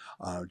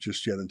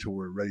just yet until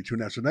we're ready to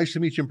announce. So nice to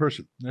meet you in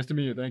person. Nice to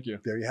meet you. Thank you.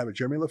 There you have it.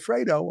 Jeremy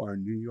Lafredo, our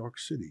New York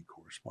City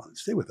correspondent.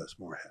 Stay with us.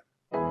 More ahead.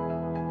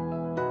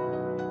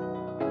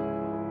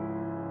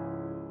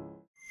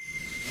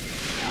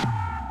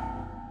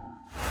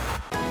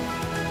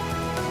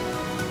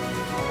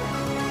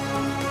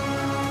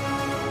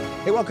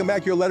 Hey, welcome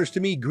back. Your letters to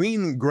me.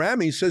 Green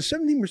Grammy says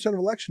 17% of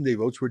election day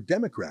votes were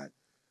Democrat.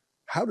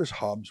 How does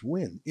Hobbs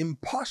win?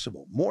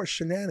 Impossible. More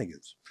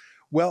shenanigans.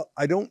 Well,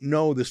 I don't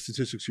know the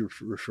statistics you're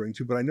referring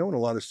to, but I know in a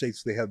lot of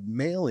states they have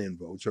mail-in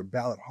votes or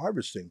ballot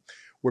harvesting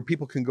where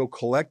people can go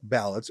collect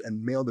ballots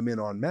and mail them in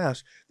en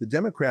masse. The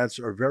Democrats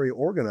are very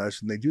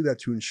organized, and they do that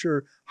to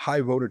ensure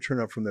high voter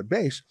turnout from their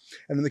base.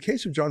 And in the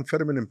case of John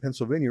Fetterman in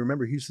Pennsylvania,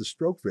 remember, he's the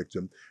stroke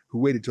victim who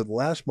waited till the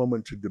last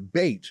moment to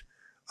debate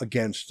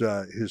against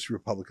his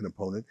Republican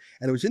opponent.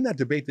 And it was in that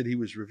debate that he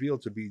was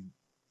revealed to be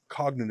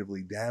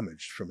cognitively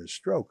damaged from his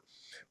stroke.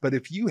 But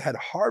if you had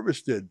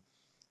harvested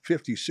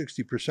 50,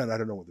 60%, I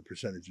don't know what the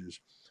percentage is,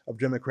 of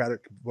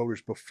Democratic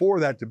voters before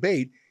that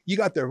debate, you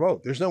got their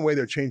vote. There's no way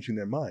they're changing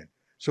their mind.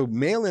 So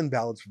mail-in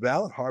ballots,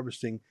 ballot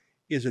harvesting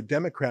is a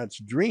Democrat's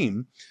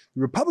dream.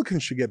 The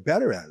Republicans should get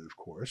better at it, of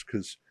course,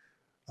 because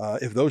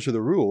if those are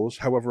the rules,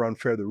 however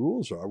unfair the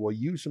rules are, well,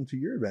 use them to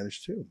your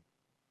advantage too.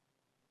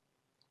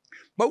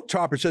 Boat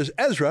Topper says,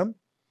 Ezra,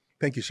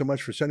 thank you so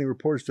much for sending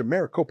reporters to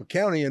Maricopa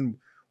County, and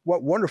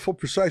what wonderful,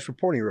 precise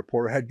reporting. A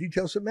reporter had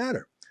details that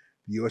matter.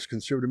 The U.S.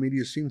 conservative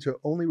media seem to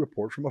only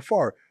report from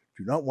afar.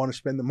 Do not want to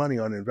spend the money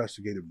on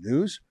investigative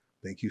news.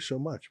 Thank you so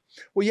much.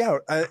 Well, yeah,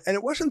 and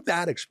it wasn't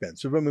that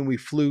expensive. I mean, we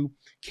flew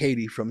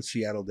Katie from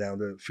Seattle down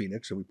to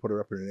Phoenix, and we put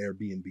her up in an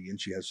Airbnb, and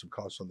she has some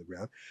costs on the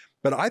ground.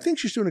 But I think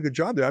she's doing a good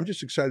job there. I'm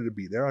just excited to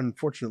be there.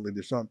 Unfortunately,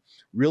 there's not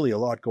really a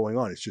lot going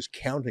on. It's just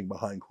counting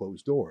behind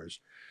closed doors.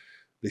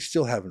 They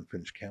still haven't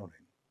finished counting.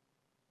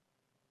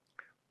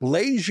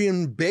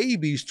 Blasian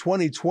Babies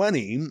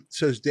 2020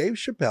 says Dave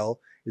Chappelle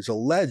is a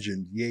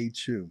legend, yay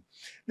too.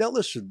 Now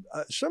listen,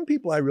 some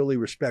people I really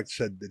respect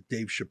said that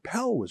Dave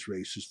Chappelle was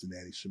racist and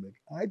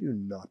anti-Semitic. I do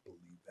not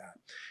believe that.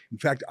 In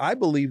fact, I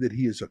believe that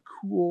he is a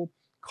cool,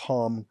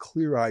 calm,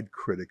 clear-eyed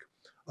critic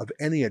of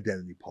any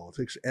identity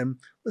politics. And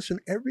listen,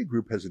 every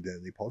group has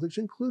identity politics,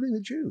 including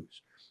the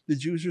Jews. The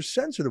Jews are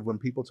sensitive when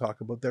people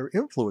talk about their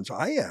influence.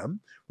 I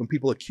am when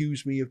people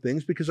accuse me of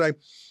things because I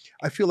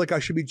feel like I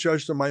should be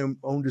judged on my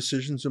own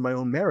decisions and my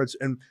own merits.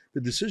 And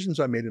the decisions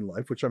I made in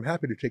life, which I'm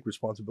happy to take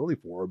responsibility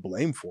for or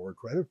blame for or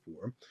credit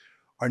for,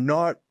 are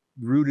not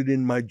rooted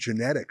in my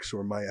genetics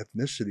or my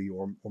ethnicity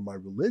or my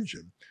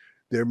religion.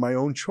 They're my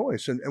own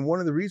choice. And one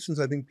of the reasons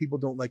I think people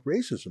don't like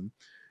racism,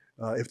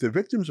 if they're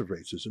victims of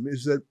racism,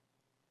 is that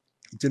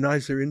it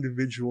denies their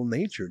individual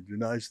nature,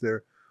 denies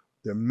their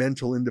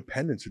mental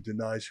independence, it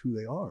denies who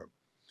they are.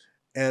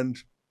 And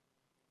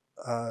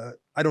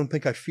I don't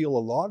think I feel a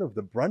lot of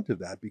the brunt of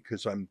that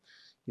because I'm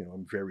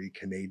very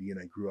Canadian.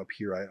 I grew up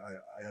here.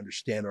 I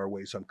understand our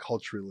ways. I'm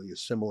culturally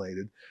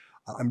assimilated.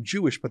 I'm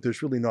Jewish, but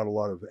there's really not a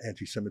lot of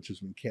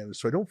anti-Semitism in Canada.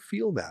 So I don't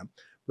feel that.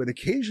 But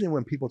occasionally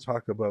when people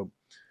talk about,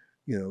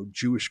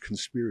 Jewish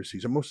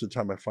conspiracies, and most of the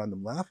time I find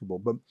them laughable,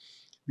 but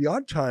the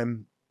odd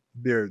time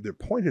they're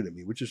pointed at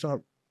me, which is not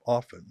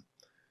often.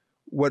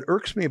 What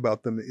irks me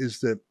about them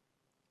is that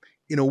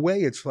in a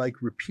way, it's like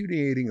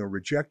repudiating or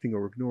rejecting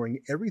or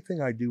ignoring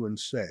everything I do and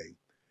say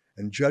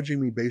and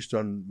judging me based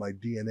on my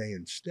DNA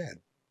instead,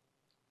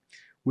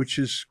 which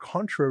is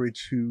contrary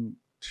to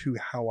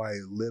how I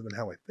live and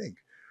how I think.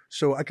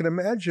 So I can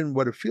imagine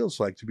what it feels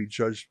like to be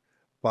judged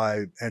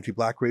by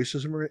anti-Black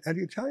racism or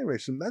anti-Italian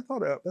racism.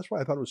 That's why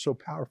I thought it was so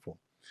powerful.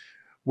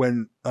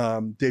 When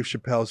Dave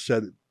Chappelle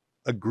said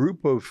a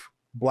group of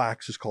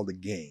Blacks is called a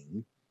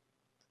gang,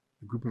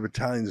 a group of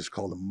Italians is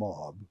called a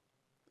mob,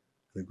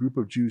 and a group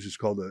of Jews is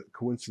called a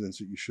coincidence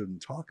that you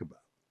shouldn't talk about.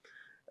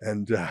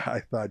 And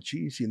I thought,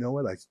 geez, you know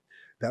what?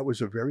 That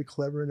was a very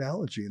clever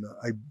analogy. And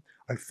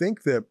I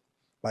think that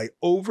by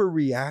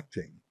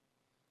overreacting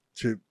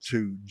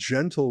to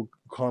gentle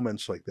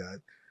comments like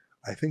that,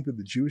 I think that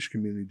the Jewish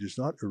community does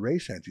not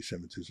erase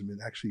anti-Semitism.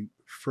 It actually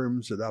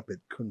firms it up. It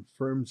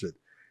confirms it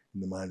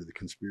in the mind of the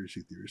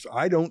conspiracy theorists.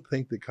 I don't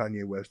think that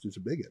Kanye West is a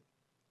bigot.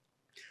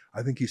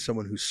 I think he's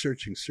someone who's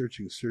searching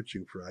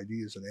for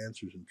ideas and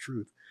answers and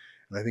truth.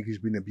 And I think he's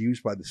been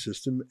abused by the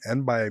system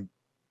and by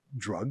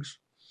drugs,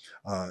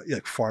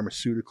 like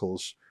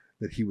pharmaceuticals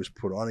that he was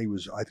put on.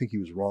 I think he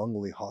was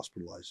wrongly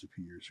hospitalized a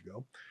few years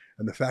ago.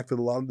 And the fact that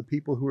a lot of the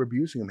people who are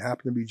abusing him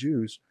happen to be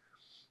Jews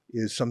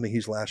is something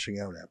he's lashing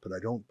out at. But I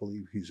don't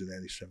believe he's an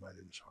anti-Semite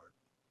in his heart.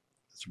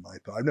 That's my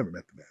thought. I've never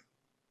met the man.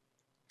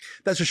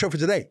 That's the show for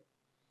today.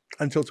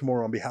 Until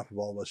tomorrow, on behalf of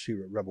all of us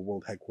here at Rebel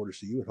World Headquarters,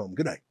 to you at home,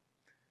 good night.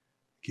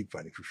 Keep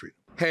fighting for freedom.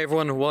 Hey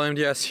everyone, William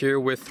Diaz here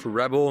with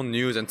Rebel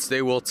News, and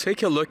today we'll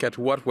take a look at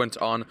what went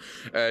on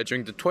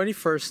during the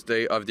 21st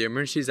day of the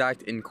Emergencies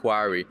Act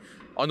inquiry.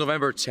 On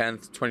November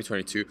 10th,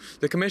 2022,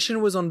 the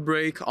Commission was on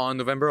break on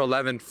November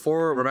 11th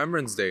for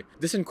Remembrance Day.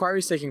 This inquiry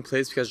is taking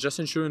place because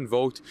Justin Trudeau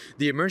invoked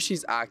the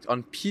Emergencies Act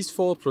on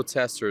peaceful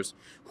protesters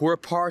who were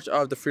part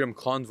of the Freedom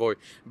Convoy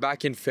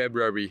back in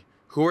February,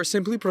 who are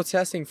simply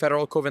protesting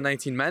federal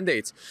COVID-19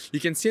 mandates. You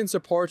can see and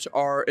support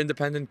our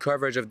independent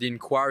coverage of the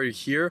inquiry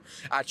here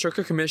at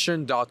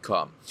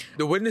CircaCommission.com.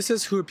 The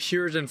witnesses who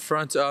appeared in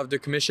front of the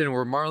commission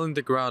were Marlene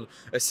DeGrand,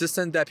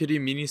 Assistant Deputy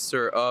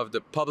Minister of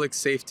the Public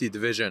Safety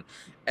Division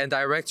and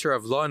Director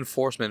of Law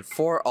Enforcement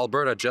for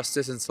Alberta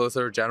Justice and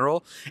Solicitor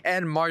General,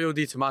 and Mario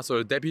Di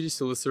Tommaso, Deputy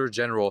Solicitor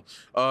General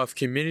of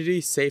Community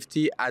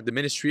Safety at the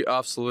Ministry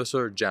of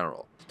Solicitor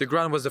General.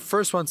 DeGrand was the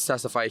first one to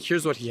testify.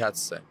 Here's what he had to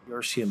say. The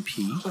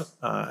RCMP,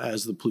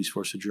 as the police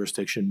force of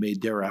jurisdiction,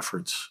 made their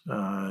efforts,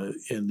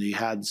 and they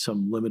had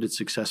some limited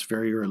success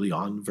very early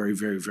on, very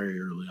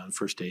early on,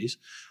 first days.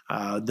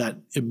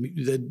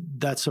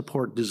 That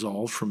support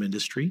dissolved from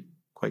industry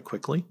quite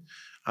quickly.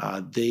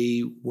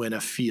 They went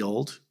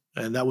afield,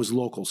 and that was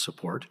local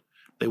support.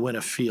 They went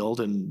afield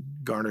and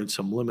garnered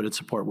some limited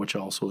support, which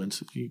also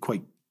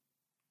quite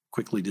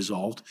quickly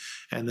dissolved.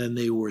 And then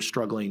they were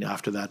struggling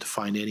after that to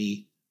find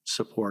any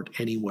support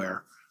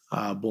anywhere,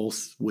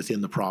 both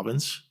within the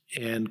province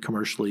and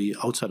commercially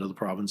outside of the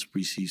province,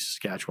 BC,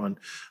 Saskatchewan.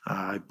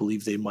 I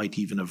believe they might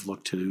even have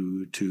looked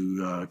to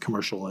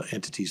commercial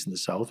entities in the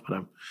south,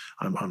 but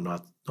I'm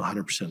not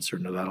 100%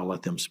 certain of that. I'll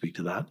let them speak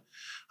to that.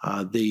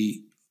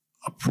 They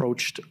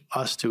approached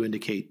us to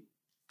indicate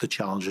the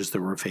challenges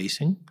that we're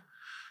facing,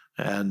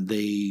 and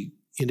they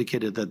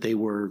indicated that they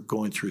were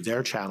going through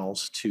their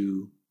channels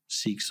to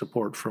seek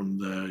support from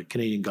the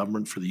Canadian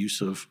government for the use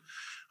of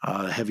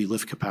heavy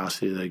lift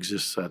capacity that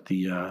exists at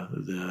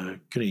the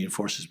Canadian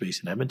Forces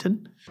Base in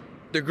Edmonton.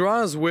 The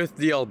grant is with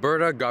the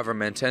Alberta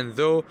government, and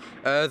though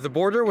the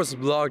border was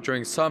blocked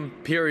during some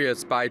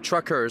periods by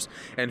truckers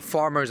and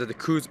farmers at the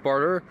Coutts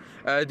border,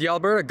 the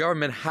Alberta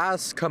government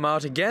has come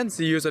out against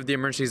the use of the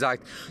Emergencies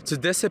Act to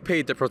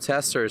dissipate the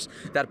protesters.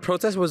 That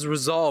protest was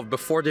resolved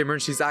before the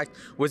Emergencies Act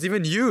was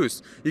even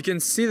used. You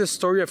can see the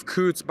story of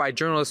Coutts by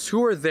journalists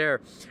who were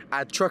there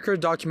at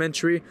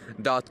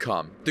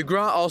truckerdocumentary.com. The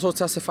grant also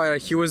testified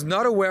that he was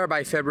not aware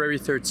by February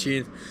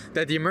 13th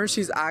that the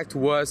Emergencies Act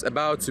was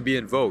about to be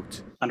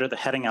invoked. Under the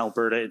heading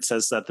Alberta, it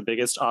says that the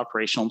biggest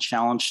operational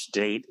challenge to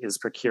date is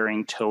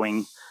procuring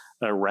towing,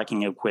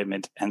 wrecking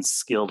equipment, and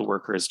skilled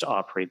workers to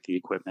operate the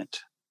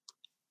equipment.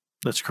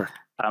 That's correct.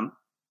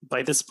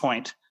 By this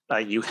point,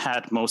 you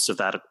had most of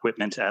that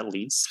equipment at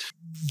least.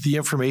 The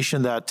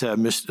information that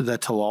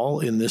that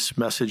Talal in this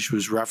message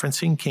was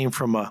referencing came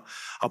from a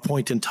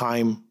point in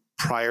time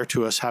prior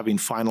to us having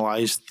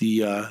finalized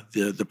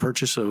the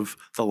purchase of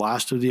the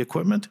last of the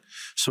equipment.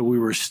 So we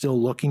were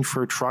still looking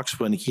for trucks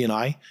when he and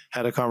I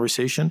had a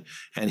conversation,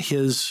 and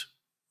his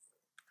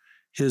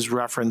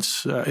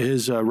reference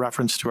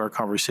to our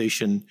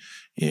conversation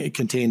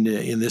contained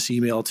in this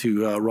email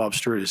to Rob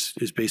Stewart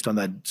is based on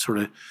that sort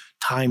of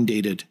time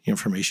dated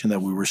information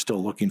that we were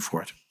still looking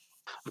for it.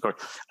 Of course.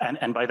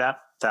 And by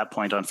that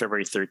point on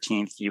February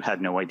 13th, you had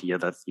no idea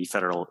that the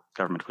federal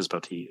government was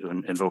about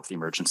to invoke the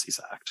Emergencies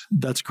Act.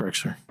 That's correct,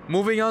 sir.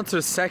 Moving on to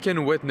the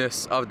second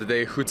witness of the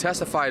day who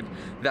testified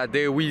that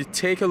day, we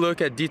take a look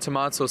at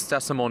DiTommaso's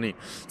testimony.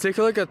 Take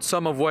a look at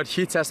some of what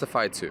he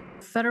testified to.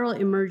 Federal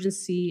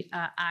Emergency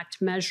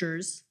Act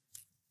measures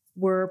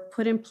were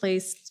put in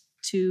place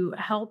to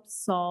help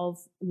solve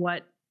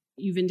what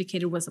you've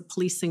indicated was a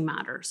policing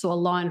matter, so a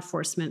law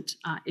enforcement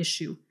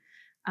issue.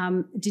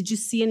 Did you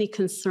see any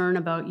concern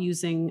about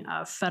using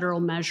federal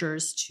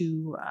measures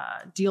to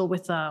deal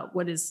with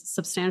what is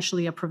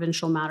substantially a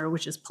provincial matter,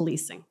 which is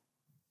policing?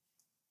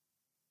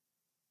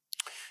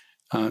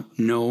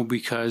 No,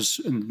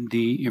 because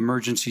the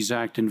Emergencies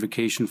Act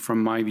invocation,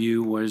 from my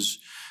view, was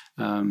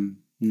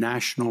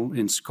national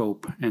in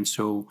scope. And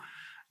so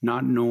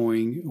not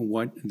knowing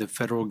what the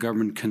federal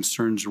government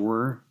concerns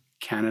were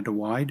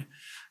Canada-wide,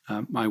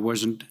 I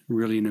wasn't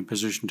really in a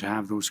position to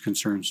have those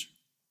concerns.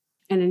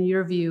 And in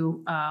your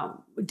view,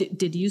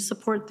 did you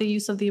support the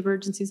use of the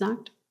Emergencies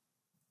Act?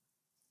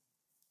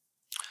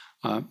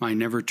 I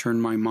never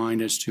turned my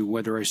mind as to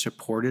whether I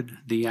supported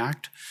the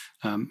act.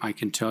 I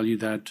can tell you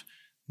that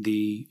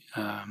the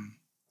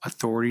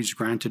authorities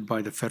granted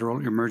by the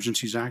Federal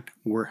Emergencies Act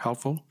were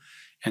helpful,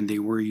 and they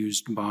were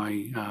used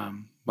by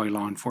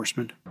law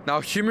enforcement. Now,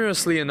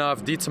 humorously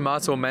enough,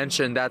 DiTommaso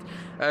mentioned that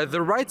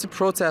the right to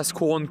protest,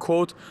 quote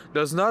unquote,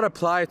 does not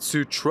apply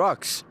to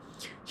trucks.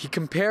 He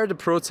compared the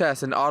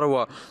protest in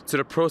Ottawa to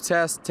the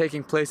protest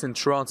taking place in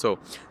Toronto.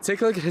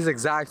 Take a look at his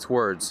exact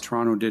words.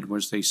 Toronto did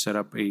was they set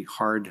up a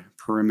hard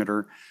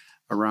perimeter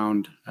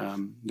around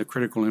the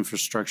critical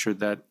infrastructure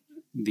that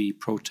the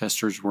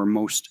protesters were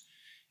most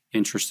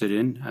interested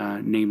in,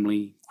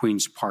 namely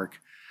Queen's Park.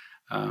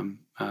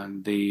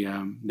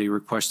 They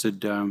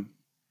requested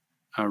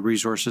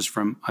resources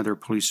from other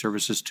police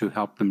services to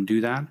help them do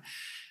that.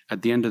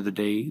 At the end of the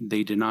day,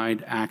 they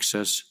denied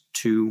access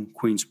to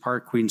Queen's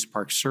Park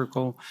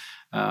Circle,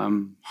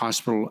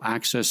 hospital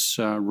access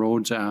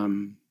roads,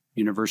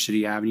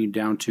 University Avenue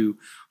down to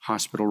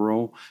Hospital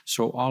Row.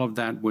 So all of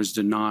that was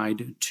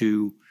denied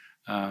to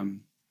the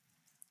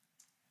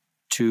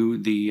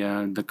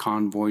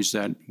convoys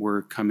that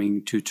were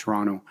coming to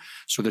Toronto.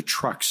 So the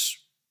trucks,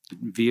 the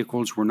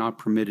vehicles were not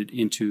permitted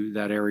into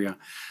that area.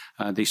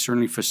 They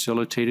certainly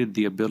facilitated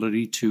the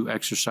ability to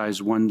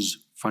exercise one's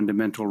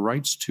fundamental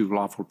rights to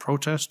lawful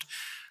protest.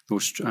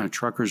 Those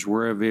truckers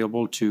were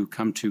available to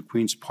come to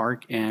Queen's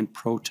Park and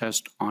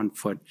protest on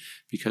foot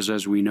because,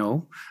 as we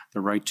know, the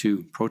right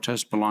to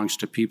protest belongs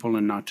to people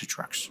and not to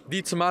trucks.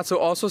 DiTommaso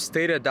also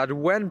stated that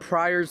when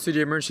prior to the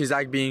Emergencies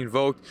Act being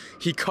invoked,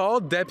 he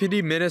called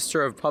Deputy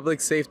Minister of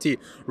Public Safety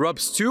Rob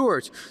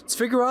Stewart to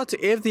figure out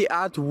if the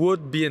act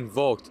would be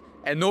invoked,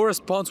 and no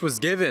response was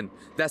given.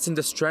 That's in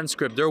this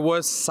transcript. There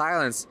was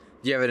silence,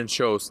 the evidence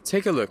shows.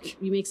 Take a look.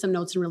 You make some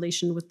notes in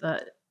relation with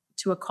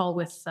to a call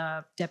with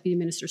Deputy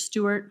Minister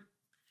Stewart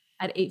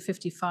at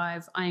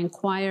 8:55. I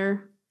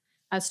inquire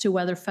as to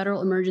whether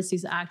Federal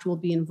Emergencies Act will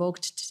be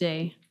invoked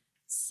today.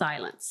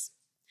 Silence.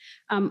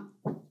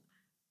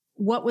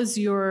 What was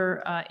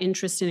your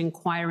interest in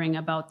inquiring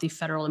about the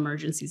Federal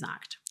Emergencies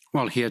Act?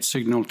 Well, he had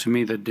signaled to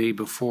me the day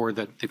before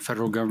that the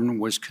federal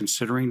government was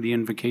considering the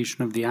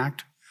invocation of the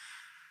act.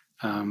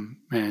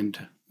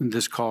 And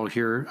this call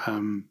here,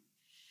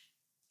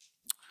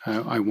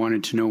 I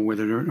wanted to know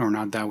whether or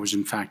not that was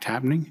in fact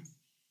happening.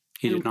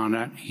 He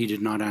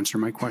did not answer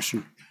my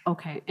question.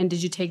 Okay, and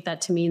did you take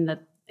that to mean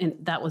that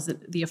that was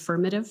the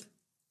affirmative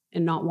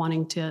and not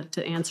wanting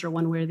to answer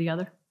one way or the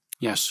other?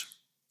 Yes.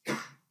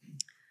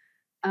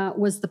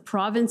 Was the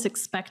province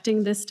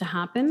expecting this to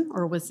happen,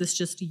 or was this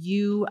just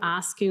you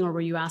asking, or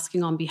were you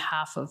asking on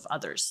behalf of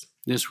others?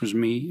 This was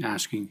me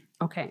asking.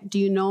 Okay. Do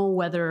you know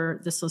whether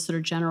the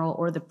Solicitor General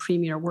or the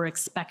Premier were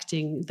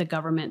expecting the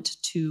government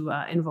to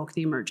invoke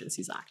the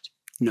Emergencies Act?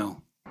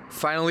 No.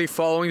 Finally,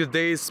 following the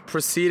day's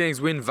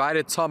proceedings, we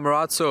invited Tom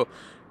Marazzo,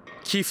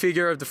 key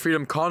figure of the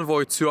Freedom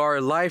Convoy, to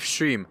our live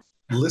stream.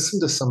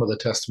 Listened to some of the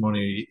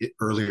testimony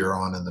earlier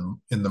on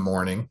in the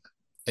morning,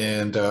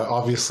 and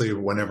obviously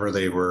whenever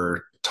they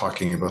were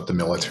talking about the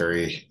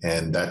military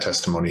and that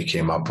testimony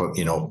came up,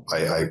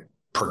 I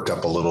perked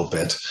up a little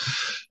bit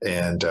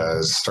and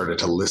started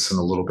to listen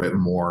a little bit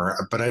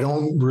more. But I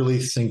don't really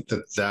think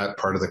that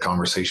part of the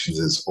conversation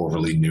is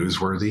overly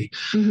newsworthy.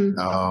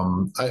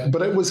 Mm-hmm.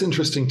 But it was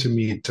interesting to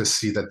me to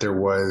see that there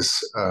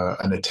was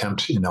an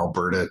attempt in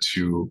Alberta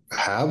to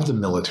have the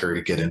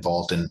military get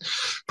involved and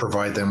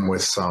provide them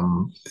with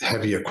some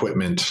heavy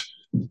equipment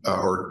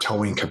or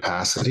towing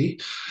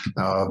capacity.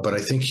 But I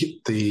think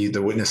the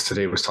witness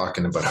today was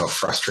talking about how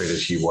frustrated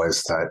he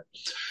was that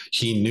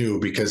he knew,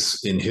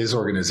 because in his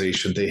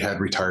organization, they had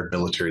retired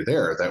military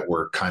there that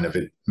were kind of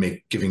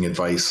giving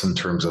advice in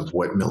terms of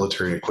what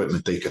military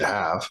equipment they could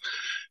have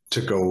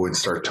to go and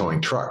start towing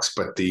trucks.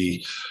 But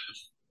the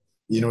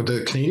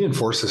Canadian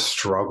Forces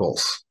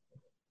struggles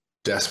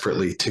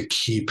desperately to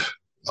keep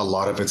a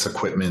lot of its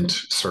equipment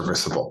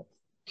serviceable.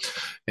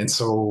 And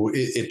so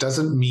it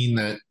doesn't mean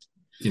that,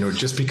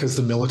 just because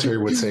the military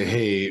would say,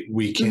 hey,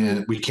 we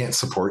can't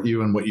support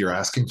you in what you're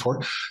asking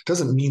for,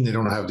 doesn't mean they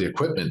don't have the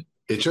equipment.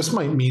 It just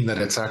might mean that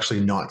it's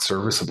actually not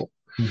serviceable.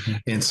 Mm-hmm.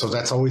 And so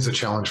that's always a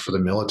challenge for the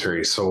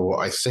military. So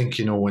I think,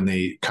 when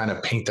they kind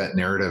of paint that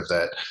narrative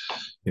that,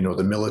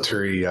 the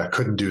military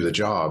couldn't do the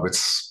job,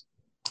 it's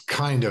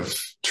kind of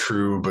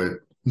true, but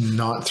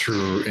not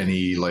through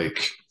any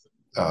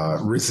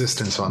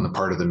resistance on the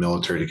part of the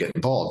military to get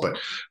involved. But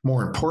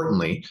more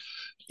importantly,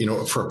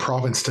 for a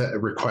province to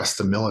request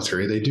the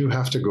military, they do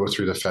have to go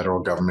through the federal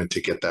government to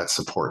get that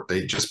support.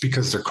 Just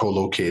because they're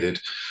co-located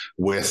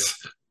with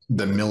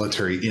the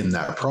military in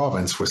that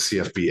province with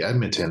CFB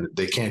Edmonton,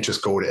 they can't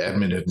just go to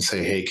Edmonton and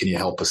say, hey, can you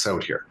help us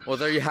out here? Well,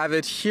 there you have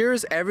it.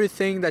 Here's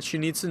everything that you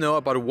need to know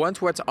about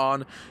what went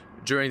on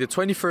during the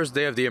 21st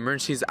day of the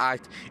Emergencies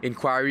Act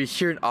inquiry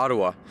here in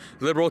Ottawa.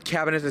 The Liberal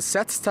cabinet is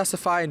set to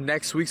testify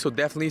next week, so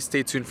definitely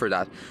stay tuned for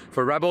that.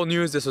 For Rebel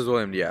News, this is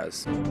William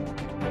Diaz.